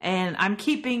 And I'm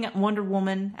keeping Wonder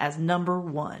Woman as number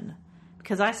 1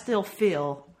 because I still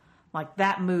feel like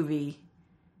that movie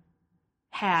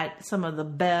had some of the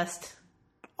best,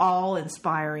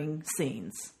 all-inspiring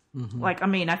scenes. Mm-hmm.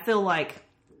 I feel like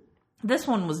this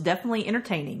one was definitely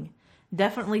entertaining,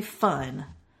 definitely fun,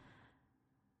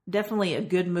 definitely a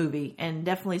good movie, and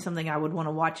definitely something I would want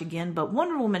to watch again. But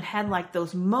Wonder Woman had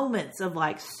those moments of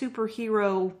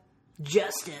superhero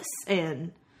justice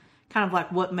and kind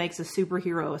of what makes a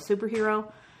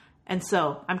superhero. And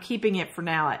so I'm keeping it for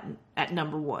now at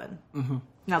number 1. Mm-hmm.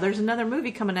 Now there's another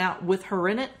movie coming out with her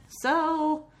in it,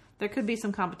 so there could be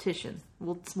some competition.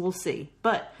 We'll see.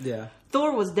 But yeah.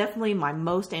 Thor was definitely my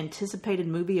most anticipated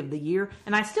movie of the year,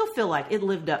 and I still feel like it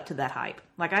lived up to that hype.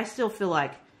 I still feel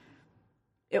like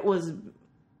it was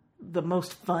the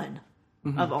most fun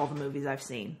of all the movies I've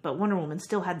seen. But Wonder Woman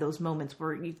still had those moments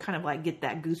where you kind of get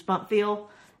that goosebump feel,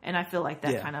 and I feel like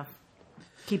that kind of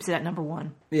keeps it at number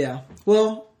 1. Yeah.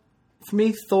 Well, for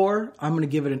me, Thor, I'm going to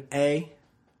give it an A.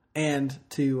 And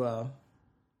to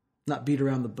not beat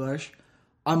around the bush,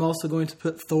 I'm also going to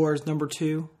put Thor as number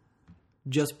 2,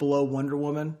 just below Wonder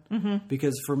Woman. Mm-hmm.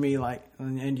 Because for me,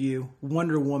 and you,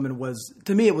 Wonder Woman was,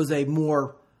 to me, it was a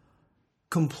more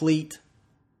complete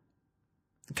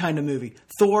kind of movie.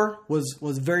 Thor was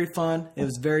very fun. It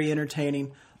was very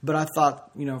entertaining. But I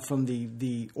thought, from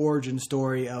the origin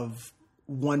story of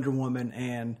Wonder Woman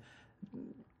and,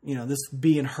 this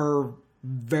being her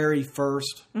very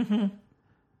first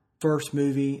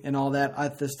movie and all that, I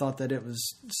just thought that it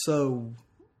was so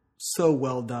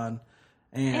well done.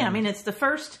 And it's the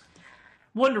first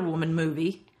Wonder Woman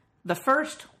movie, the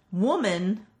first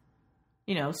woman,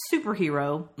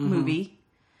 superhero movie.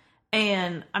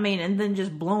 And and then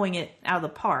just blowing it out of the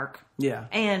park. Yeah.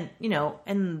 And they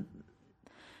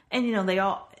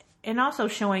all, and also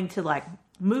showing to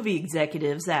movie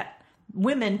executives that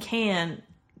women can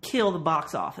kill the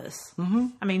box office.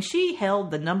 Mm-hmm. She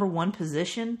held the number 1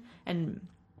 position and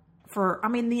for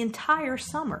the entire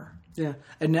summer. Yeah.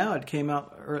 And now it came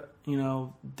out,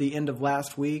 the end of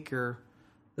last week or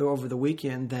over the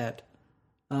weekend that,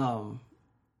 for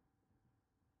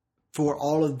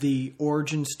all of the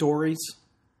origin stories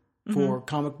for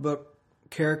comic book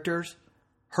characters,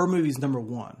 her movie's number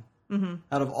 1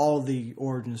 out of all the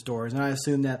origin stories. And I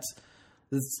assume that's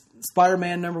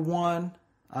Spider-Man #1.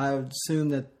 I would assume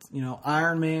that,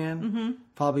 Iron Man,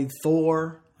 probably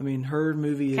Thor. I mean, her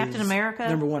movie Captain is America.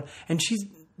 #1. And she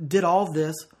did all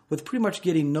this with pretty much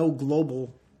getting no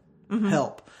global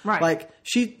help. Right. Like,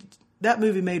 that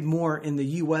movie made more in the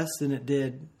U.S. than it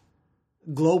did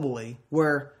globally,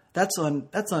 where that's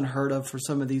unheard of for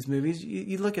some of these movies.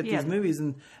 You look at these movies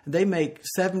and they make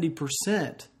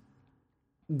 70%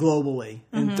 globally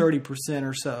and 30%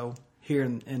 or so here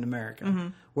in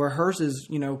America, where hers is,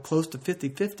 close to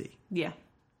 50-50. Yeah.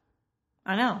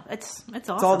 I know. It's awesome. It's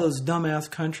all those dumbass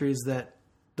countries that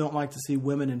don't like to see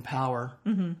women in power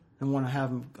and want to have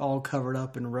them all covered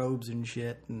up in robes and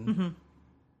shit and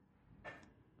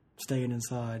staying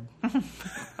inside.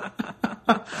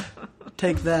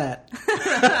 Take that.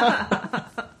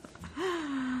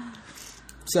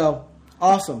 So,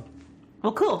 awesome.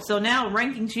 Well, cool. So now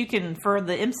rankings for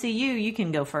the MCU, you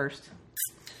can go first.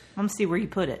 I'm going to see where you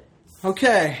put it.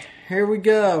 Okay, here we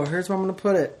go. Here's where I'm going to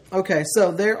put it. Okay,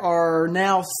 so there are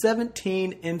now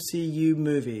 17 MCU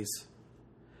movies.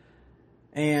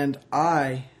 And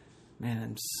I'm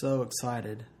so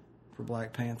excited for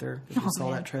Black Panther. I just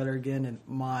saw that trailer again, and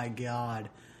my God.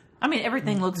 I mean,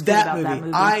 everything looks good about that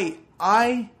movie.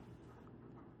 I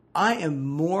am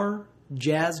more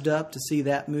jazzed up to see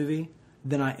that movie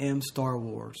than I am Star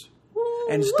Wars.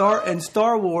 And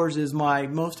Star Wars is my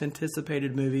most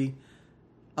anticipated movie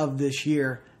of this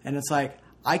year, and it's like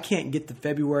I can't get to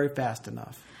February fast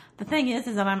enough. The thing is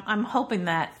that I'm hoping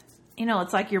that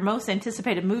it's like your most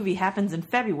anticipated movie happens in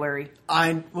February.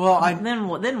 Then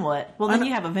what? Well, then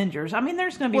you have Avengers. I mean,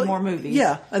 there's going to be more movies.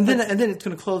 Yeah, and then it's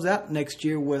going to close out next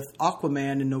year with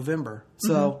Aquaman in November.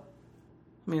 So,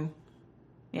 I mean,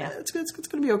 yeah, it's going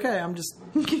to be okay. I'm just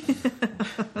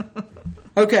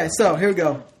okay. So here we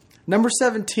go. Number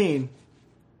 17.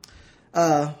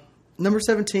 Number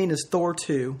 17 is Thor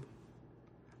 2.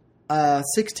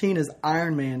 16 is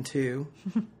Iron Man 2.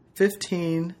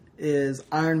 15 is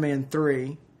Iron Man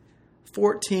 3.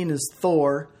 14 is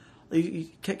Thor. You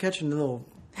catching the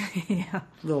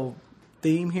little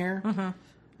theme here?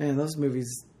 Man, those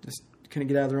movies just couldn't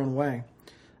get out of their own way.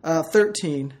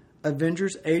 13,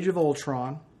 Avengers Age of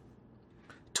Ultron.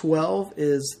 12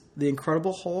 is The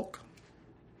Incredible Hulk.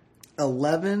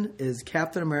 11 is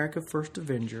Captain America First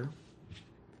Avenger.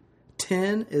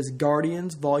 10 is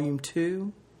Guardians Volume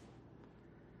 2.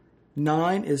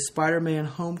 9 is Spider-Man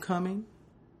Homecoming.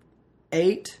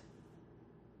 8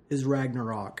 is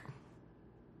Ragnarok.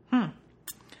 And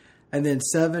then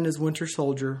 7 is Winter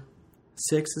Soldier.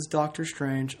 6 is Doctor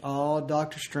Strange. Oh,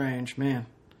 Doctor Strange, man.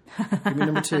 Give me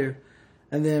number 2.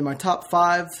 And then my top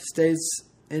 5 stays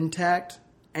intact.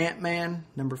 Ant-Man,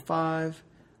 number 5.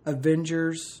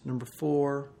 Avengers, number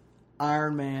 4.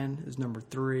 Iron Man is number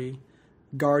 3.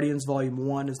 Guardians Volume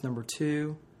 1 is number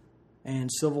 2.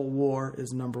 And Civil War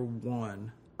is number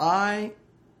 1. I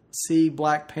see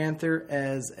Black Panther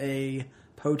as a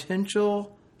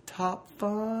potential top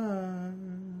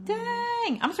 5.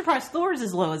 Dang! I'm surprised Thor's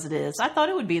as low as it is. I thought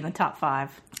it would be in the top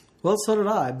 5. Well, so did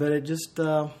I, but it just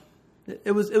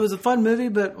it was a fun movie.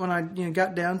 But when I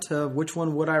got down to which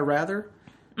one would I rather,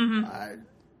 Winter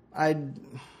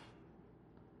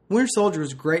Soldier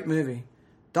is a great movie.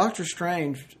 Doctor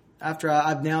Strange, after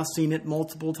I've now seen it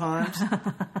multiple times,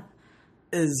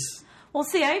 is well.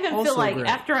 See, I even feel like great.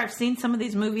 After I've seen some of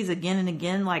these movies again and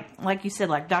again, like you said,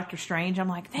 like Doctor Strange, I'm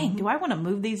like, dang, do I want to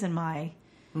move these in my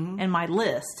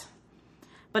list?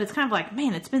 But it's kind of like,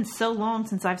 man, it's been so long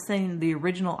since I've seen the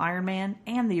original Iron Man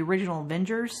and the original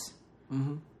Avengers.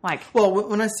 Like, well,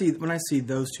 when I see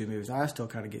those two movies, I still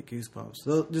kind of get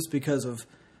goosebumps, just because of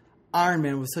Iron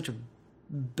Man was such a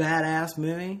badass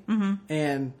movie,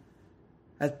 and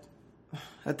at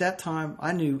that time,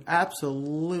 I knew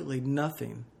absolutely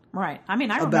nothing. Right. I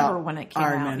mean, I remember when it came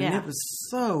Iron out. Man, Yeah. and it was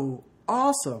so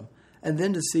awesome. And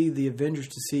then to see the Avengers,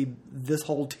 to see this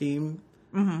whole team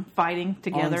fighting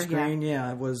together. on screen,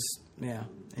 it was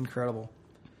incredible.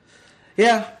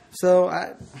 Yeah. So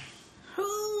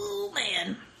Oh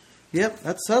man. Yep.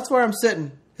 That's where I'm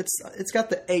sitting. It's got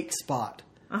the 8 spot.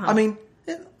 I mean,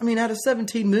 out of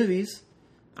 17 movies.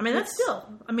 I mean, that's still.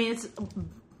 I mean, it's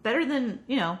better than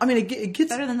I mean, it gets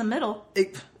better than the middle.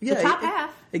 the top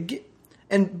half.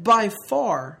 And by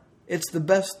far, it's the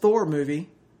best Thor movie.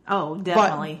 Oh,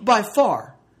 definitely. By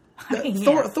far.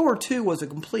 Yeah. Thor 2 was a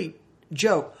complete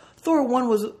joke. Thor 1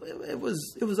 was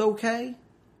okay.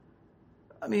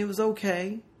 I mean, it was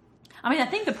okay. I mean, I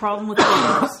think the problem with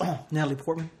Thor Natalie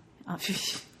Portman.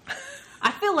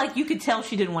 I feel like you could tell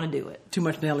she didn't want to do it. Too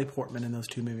much Natalie Portman in those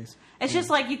two movies. It's just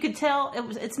like you could tell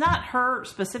it's not her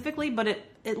specifically, but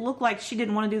it looked like she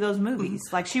didn't want to do those movies.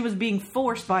 Like she was being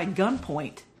forced by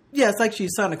gunpoint Yeah, it's like she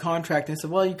signed a contract and said,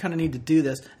 well, you kind of need to do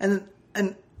this. And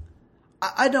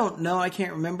I don't know, I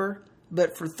can't remember,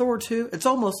 but for Thor 2, it's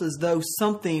almost as though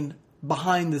something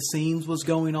behind the scenes was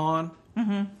going on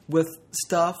with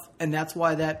stuff, and that's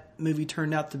why that movie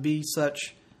turned out to be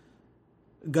such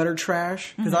gutter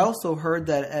trash. Because I also heard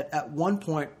that at one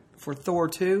point for Thor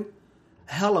 2,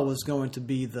 Hela was going to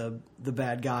be the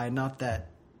bad guy, not that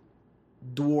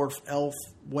dwarf, elf,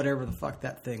 whatever the fuck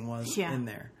that thing was in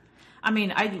there. I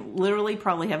mean, I literally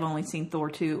probably have only seen Thor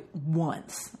 2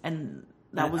 once, and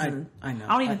that was I know. I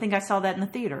don't even think I saw that in the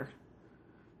theater.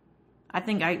 I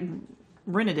think I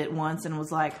rented it once and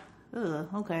was like, ugh,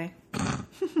 okay.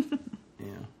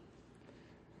 Yeah.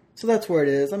 So that's where it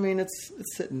is. I mean, it's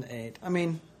sitting at 8. I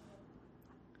mean,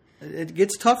 it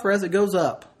gets tougher as it goes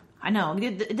up. I know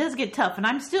it does get tough, and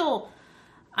I'm still.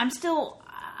 Because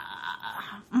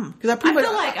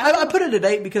I put it at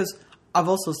 8 because I've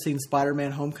also seen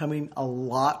Spider-Man: Homecoming a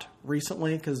lot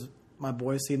recently because my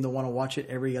boys seem to want to watch it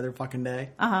every other fucking day.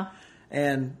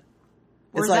 And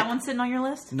where's that one sitting on your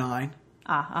list? 9.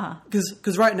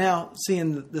 Because right now,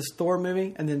 seeing this Thor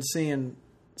movie and then seeing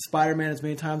Spider-Man as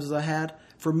many times as I had,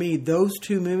 for me, those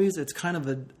two movies, it's kind of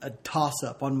a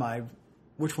toss-up on my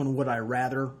which one would I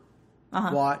rather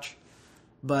watch.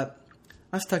 But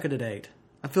I stuck it at 8.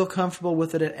 I feel comfortable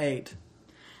with it at 8.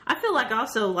 I feel like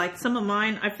also, like some of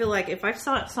mine, I feel like if I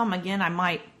saw them again, I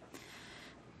might,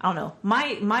 I don't know.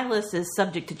 My list is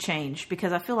subject to change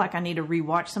because I feel like I need to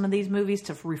rewatch some of these movies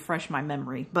to refresh my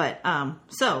memory. But,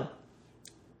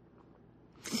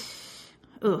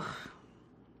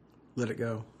 let it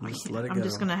go. Just let it go. I'm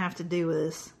just going to have to do with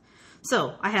this.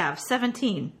 So, I have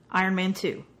 17, Iron Man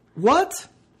 2. What?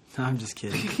 No, I'm just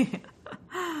kidding.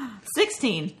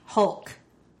 16, Hulk.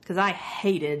 Because I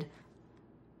hated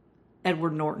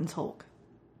Edward Norton's Hulk.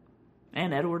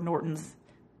 And Edward Norton's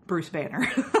Bruce Banner.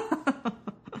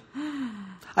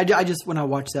 I just, when I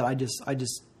watch that, I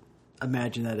just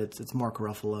imagine that it's Mark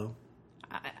Ruffalo.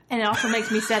 And it also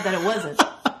makes me sad that it wasn't.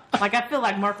 Like, I feel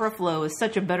like Mark Ruffalo is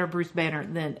such a better Bruce Banner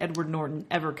than Edward Norton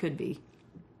ever could be.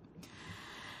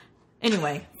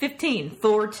 Anyway, 15,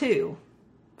 Thor 2.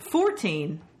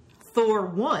 14, Thor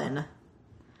 1.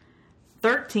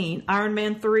 13, Iron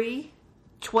Man 3.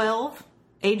 12,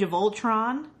 Age of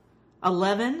Ultron.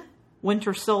 11,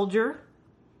 Winter Soldier.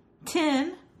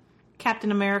 10,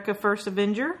 Captain America First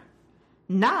Avenger.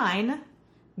 9,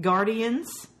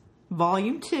 Guardians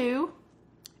Volume 2.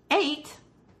 8,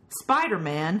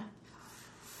 Spider-Man.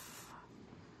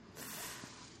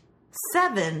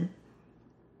 7,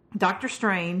 Doctor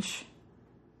Strange.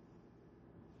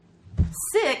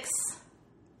 6,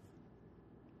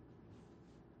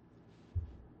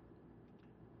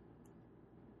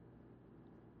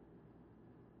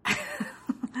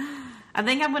 I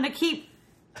think I'm going to keep.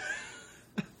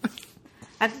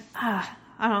 I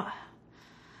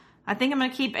think I'm going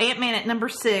to keep Ant-Man at number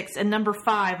 6, and number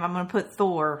 5 I'm going to put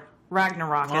Thor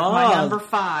Ragnarok as my number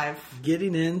 5.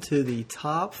 Getting into the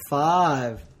top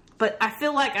 5. But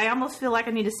I almost feel like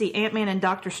I need to see Ant-Man and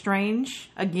Doctor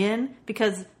Strange again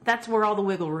because that's where all the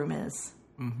wiggle room is.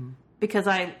 Mm-hmm. Because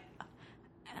I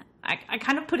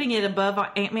kind of putting it above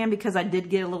Ant-Man because I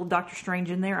did get a little Doctor Strange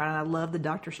in there, and I love the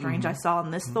Doctor Strange I saw in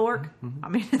this Thor. I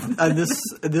mean,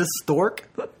 this Stork?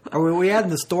 Are we adding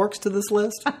the Storks to this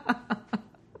list?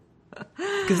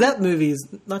 Because that movie is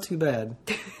not too bad.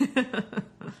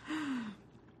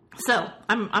 So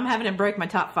I'm having to break my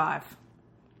top 5.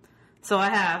 So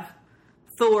I have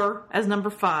Thor as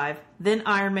number 5, then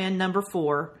Iron Man number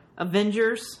 4,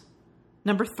 Avengers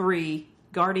number 3,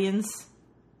 Guardians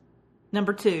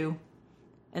number 2,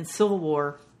 and Civil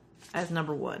War as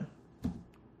number 1.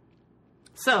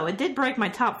 So it did break my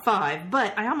top 5,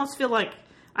 but I almost feel like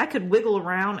I could wiggle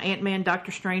around Ant-Man,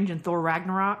 Doctor Strange, and Thor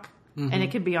Ragnarok, and it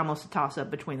could be almost a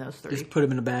toss-up between those 3. Just put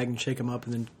them in a bag and shake them up,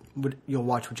 and then you'll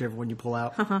watch whichever one you pull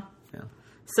out. Yeah.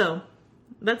 So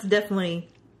that's definitely...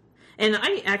 And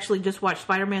I actually just watched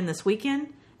Spider-Man this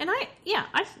weekend, and I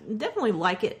definitely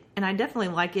like it, and I definitely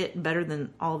like it better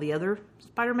than all the other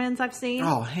Spider-Mans I've seen.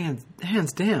 Oh, hands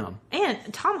down. And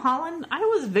Tom Holland, I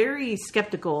was very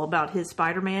skeptical about his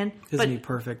Spider-Man. Isn't he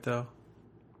perfect, though?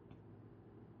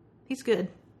 He's good.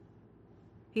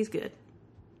 He's good.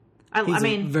 I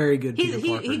mean, very good Peter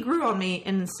Parker. He grew on me,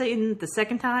 and seeing the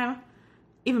second time,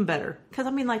 even better. Because,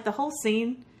 I mean, like, the whole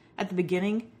scene at the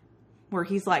beginning where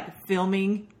he's, like,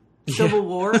 filming Civil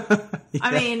War. Yeah.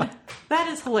 I mean, that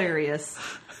is hilarious.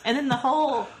 And then the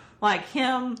whole, like,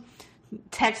 him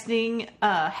texting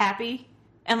Happy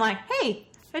and like, hey,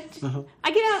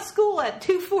 I get out of school at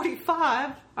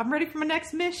 2:45. I'm ready for my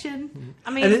next mission.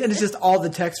 I mean, and it's just all the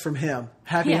text from him.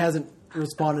 Happy hasn't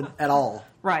responded at all.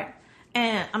 Right.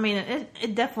 And I mean,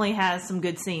 it definitely has some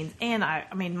good scenes. And I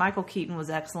mean, Michael Keaton was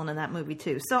excellent in that movie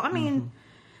too. So I mean,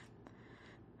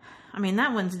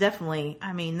 that one's definitely.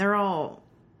 I mean, they're all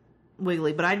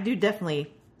wiggly, but I do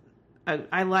definitely.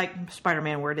 I like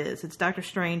Spider-Man where it is. It's Doctor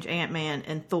Strange, Ant-Man,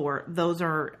 and Thor. Those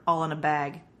are all in a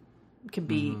bag. Can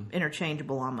be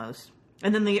interchangeable almost.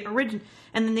 And then the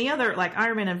other, like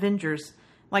Iron Man Avengers,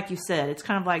 like you said, it's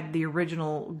kind of like the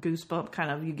original Goosebump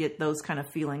kind of, you get those kind of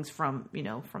feelings from,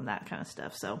 from that kind of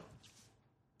stuff. So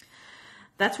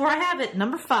that's where I have it.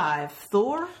 Number 5,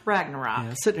 Thor Ragnarok.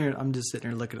 Yeah, I'm just sitting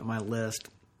here looking at my list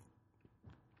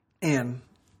and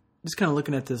just kind of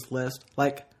looking at this list,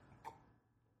 like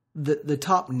the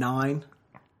top 9,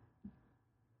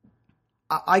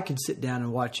 I could sit down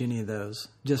and watch any of those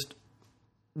just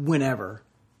whenever.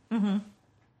 Mm-hmm.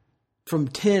 From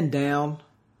 10 down,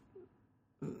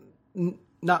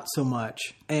 not so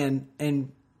much. And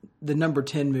the number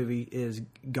 10 movie is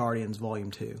Guardians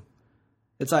Volume 2.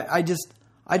 It's like I just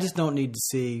don't need to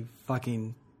see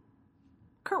fucking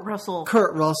Kurt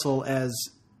Russell as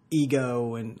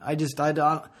Ego, and I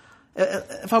don't.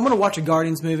 If I'm going to watch a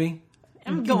Guardians movie,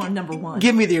 I'm going number 1.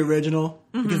 Give me the original,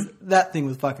 because that thing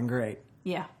was fucking great.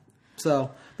 Yeah.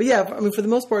 So, but yeah, I mean, for the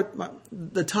most part,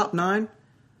 the top 9,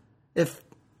 if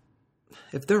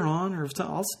they're on, or if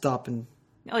I'll stop and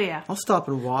I'll stop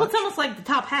and watch. Well, it's almost like the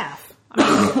top half.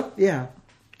 I mean, yeah,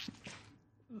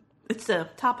 it's the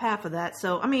top half of that.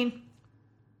 So, I mean,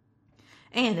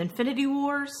 and Infinity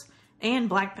Wars and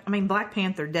Black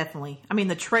Panther definitely. I mean,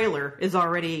 the trailer is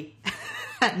already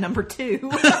at number 2.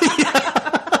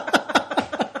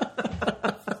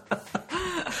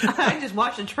 I just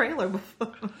watched the trailer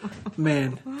before.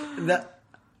 Man,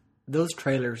 those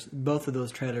trailers, both of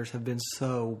those trailers have been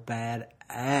so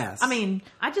badass. I mean,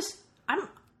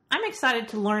 I'm excited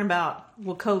to learn about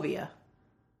Wachovia.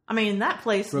 I mean, that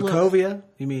place Wachovia?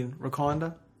 You mean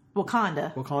Wakanda?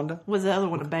 Wakanda. Was the other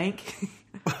one a bank?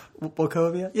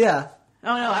 Wachovia? Yeah.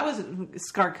 Oh, no, I was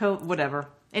Scarco, whatever.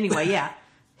 Anyway, yeah.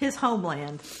 His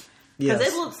homeland. Because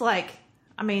it looks like,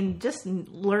 I mean, just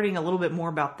learning a little bit more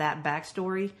about that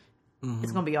backstory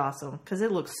is going to be awesome. Because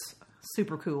it looks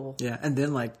super cool. Yeah, and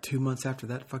then like 2 months after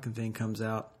that fucking thing comes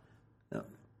out,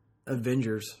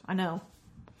 Avengers. I know.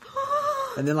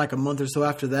 And then like a month or so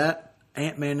after that,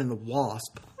 Ant-Man and the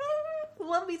Wasp.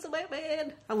 Love me some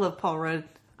Ant-Man. I love Paul Rudd.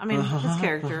 I mean, his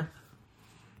character.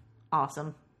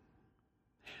 Awesome.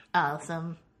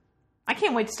 I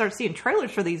can't wait to start seeing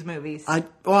trailers for these movies. I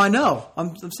know.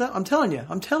 I'm telling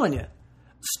you.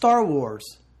 Star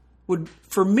Wars would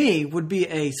be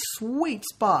a sweet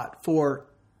spot for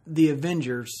the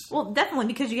Avengers. Well, definitely,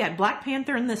 because you got Black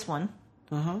Panther in this one.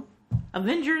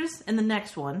 Avengers in the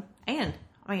next one. And,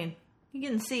 I mean, you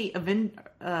can see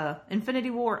Infinity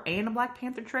War and a Black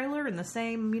Panther trailer in the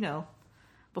same,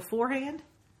 beforehand.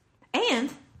 And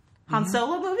Han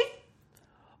Solo movie.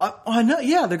 I know.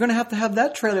 Yeah, they're going to have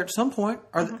that trailer at some point.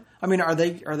 Are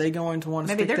they going to want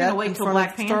to? Maybe they're going to wait till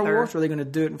Black Panther. Star Wars, or are they going to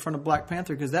do it in front of Black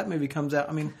Panther? Because that movie comes out.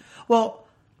 I mean, well,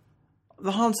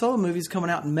 the Han Solo movie is coming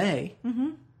out in May.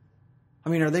 I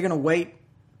mean, are they going to wait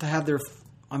to have their?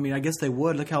 I mean, I guess they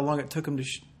would. Look how long it took them to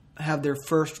have their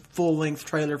first full-length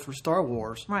trailer for Star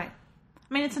Wars. Right.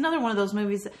 I mean, it's another one of those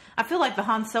movies. I feel like the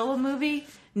Han Solo movie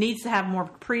needs to have more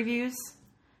previews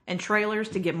and trailers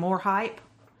to get more hype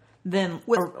than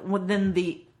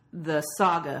the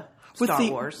saga Star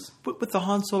Wars. With the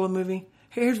Han Solo movie,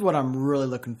 here's what I'm really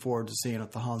looking forward to seeing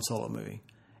with the Han Solo movie.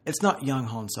 It's not young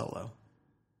Han Solo.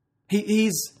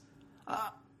 He's.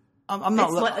 I'm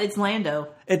not. It's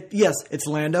Lando. Yes, it's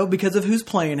Lando because of who's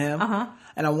playing him.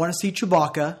 And I want to see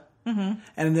Chewbacca.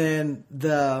 And then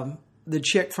the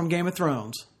chick from Game of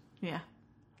Thrones. Yeah.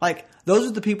 Like, those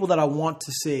are the people that I want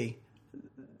to see.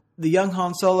 The young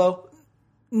Han Solo,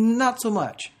 not so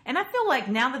much. And I feel like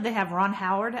now that they have Ron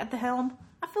Howard at the helm,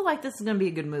 I feel like this is going to be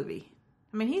a good movie.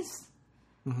 I mean, he's...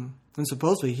 And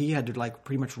supposedly he had to, like,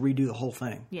 pretty much redo the whole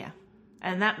thing. Yeah.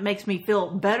 And that makes me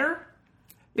feel better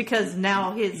because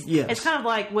now his... Yes. It's kind of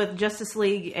like with Justice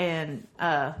League and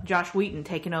Josh Whedon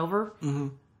taking over.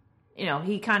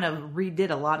 He kind of redid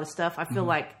a lot of stuff. I feel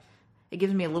like it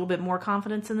gives me a little bit more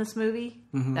confidence in this movie.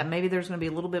 That maybe there's going to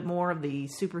be a little bit more of the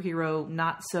superhero,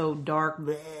 not so dark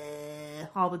bleh,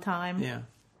 all the time. Yeah.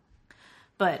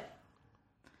 But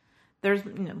there's,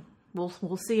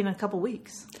 we'll see in a couple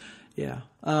weeks. Yeah.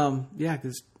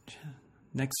 Because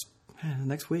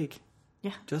next week.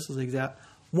 Yeah. Justice League's out.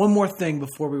 One more thing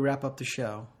before we wrap up the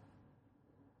show.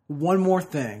 One more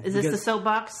thing. Is this the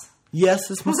soapbox?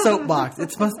 Yes, it's my soapbox.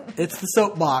 It's the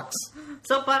soapbox.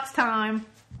 Soapbox time.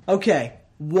 Okay.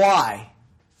 Why?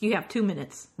 You have 2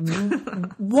 minutes.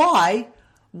 Why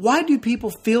do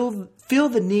people feel feel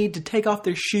the need to take off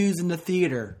their shoes in the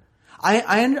theater.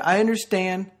 I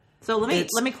understand. So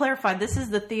let me clarify. This is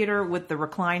the theater with the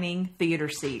reclining theater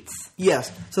seats.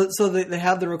 Yes. So they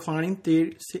have the reclining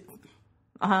theater.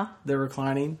 The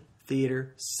reclining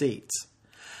theater seats,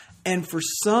 and for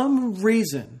some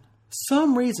reason,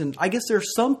 I guess there are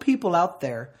some people out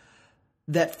there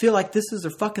that feel like this is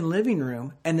their fucking living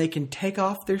room, and they can take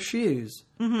off their shoes.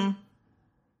 Mm-hmm.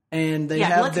 And they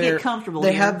have their get comfortable.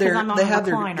 They have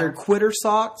their quitter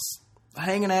socks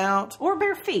hanging out, or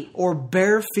bare feet.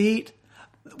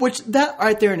 Which that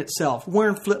right there in itself,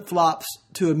 wearing flip flops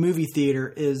to a movie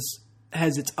theater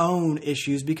has its own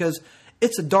issues because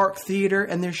it's a dark theater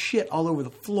and there's shit all over the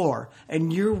floor,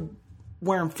 and you're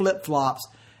wearing flip flops,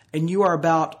 and you are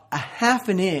about a half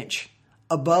an inch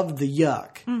above the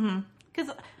yuck. Mm-hmm. Because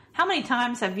how many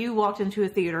times have you walked into a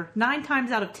theater? 9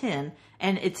 times out of 10,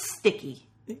 and it's sticky.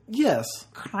 Yes.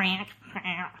 Crank,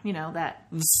 you know that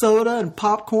soda and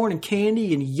popcorn and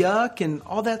candy and yuck and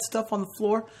all that stuff on the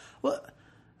floor. Well,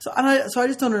 so I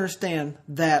just don't understand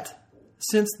that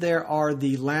since there are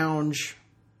the lounge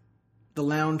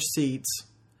seats,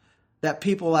 that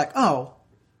people are like, oh,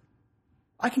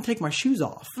 I can take my shoes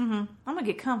off. Mm-hmm. I'm gonna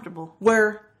get comfortable.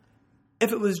 Where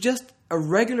if it was just a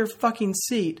regular fucking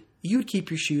seat, you'd keep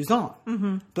your shoes on.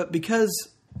 Mm-hmm. But because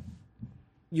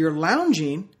you're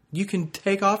lounging, you can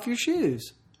take off your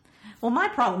shoes. Well, my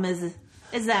problem is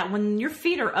that when your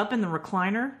feet are up in the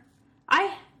recliner,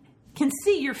 I can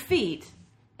see your feet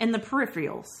in the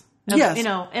peripherals. Yes. You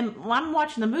know, and when I'm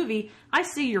watching the movie, I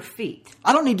see your feet.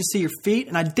 I don't need to see your feet,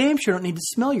 and I damn sure don't need to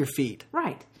smell your feet.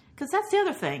 Right. Because that's the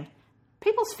other thing.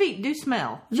 People's feet do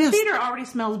smell. Yes. The theater already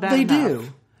smells bad They enough.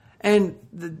 do. And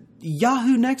the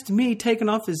Yahoo next to me taking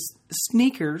off his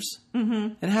sneakers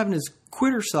and having his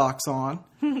quitter socks on.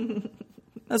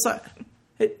 That's like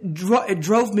it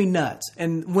drove me nuts.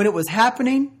 And when it was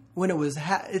happening,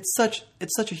 it's such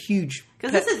a huge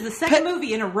because this is the second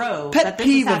movie in a row pet that this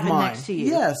peeve has of happened mine. next to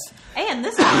you. Yes, and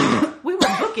this one we were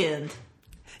bookend.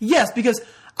 Yes, because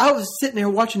I was sitting there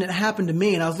watching it happen to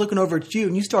me, and I was looking over at you,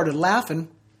 and you started laughing.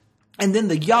 And then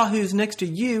the Yahoos next to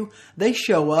you, they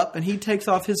show up, and he takes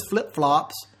off his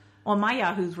flip-flops. Well, my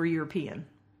Yahoos were European.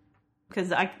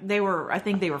 Because I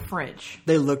think they were French.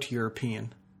 They looked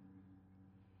European.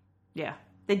 Yeah,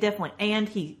 they definitely, and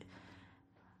he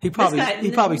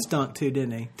probably stunk too,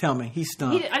 didn't he? Tell me, he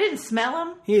stunk. I didn't smell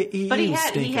him, but he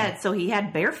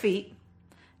had bare feet,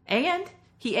 and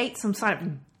he ate some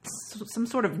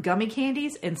sort of gummy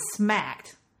candies and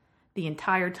smacked the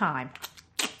entire time.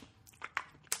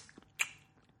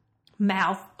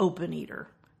 Mouth open eater.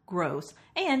 Gross.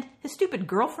 And his stupid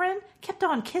girlfriend kept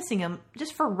on kissing him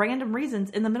just for random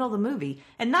reasons in the middle of the movie.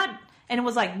 And it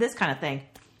was like this kind of thing.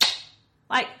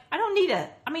 Like, I don't need it.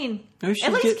 I mean, at least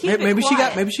keep it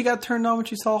quiet. Maybe she got turned on when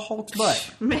she saw Hulk's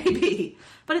butt. Maybe.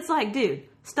 But it's like, dude,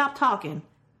 stop talking.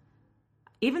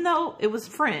 Even though it was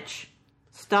French,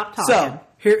 stop talking. So,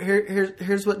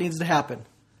 here's what needs to happen.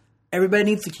 Everybody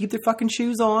needs to keep their fucking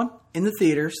shoes on in the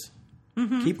theaters.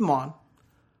 Mm-hmm. Keep them on.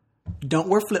 Don't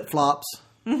wear flip-flops.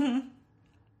 Mm-hmm.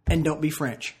 And don't be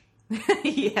French.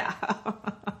 Yeah.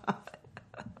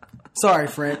 Sorry,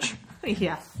 French.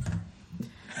 Yeah.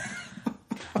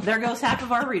 There goes half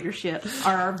of our readership.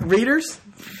 Our readers?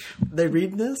 They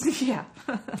read this? Yeah.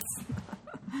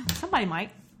 Somebody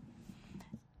might.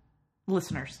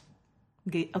 Listeners.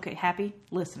 Okay, happy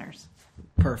listeners.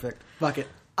 Perfect. Fuck it.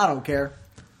 I don't care.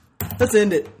 Let's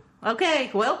end it. Okay,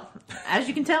 well, as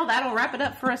you can tell, that'll wrap it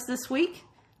up for us this week.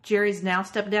 Jerry's now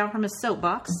stepped down from his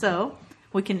soapbox, so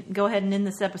we can go ahead and end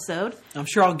this episode. I'm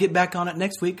sure I'll get back on it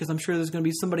next week because I'm sure there's going to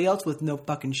be somebody else with no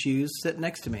fucking shoes sitting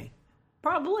next to me.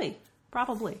 Probably.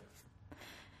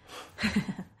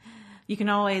 You can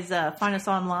always find us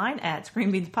online at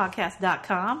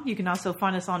screenbeanspodcast.com. You can also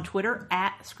find us on Twitter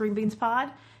at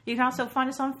screenbeanspod. You can also find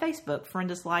us on Facebook. Friend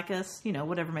us, like us,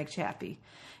 whatever makes you happy.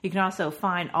 You can also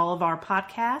find all of our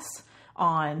podcasts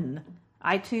on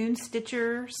iTunes,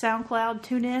 Stitcher, SoundCloud,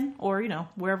 TuneIn, or,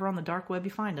 wherever on the dark web you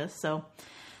find us. So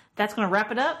that's going to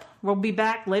wrap it up. We'll be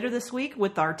back later this week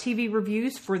with our TV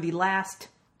reviews for the last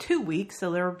 2 weeks.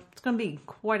 So it's going to be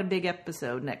quite a big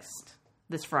episode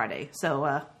this Friday.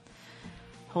 So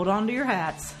hold on to your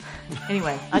hats.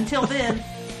 Anyway, until then,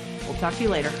 we'll talk to you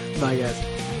later. Bye,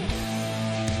 guys.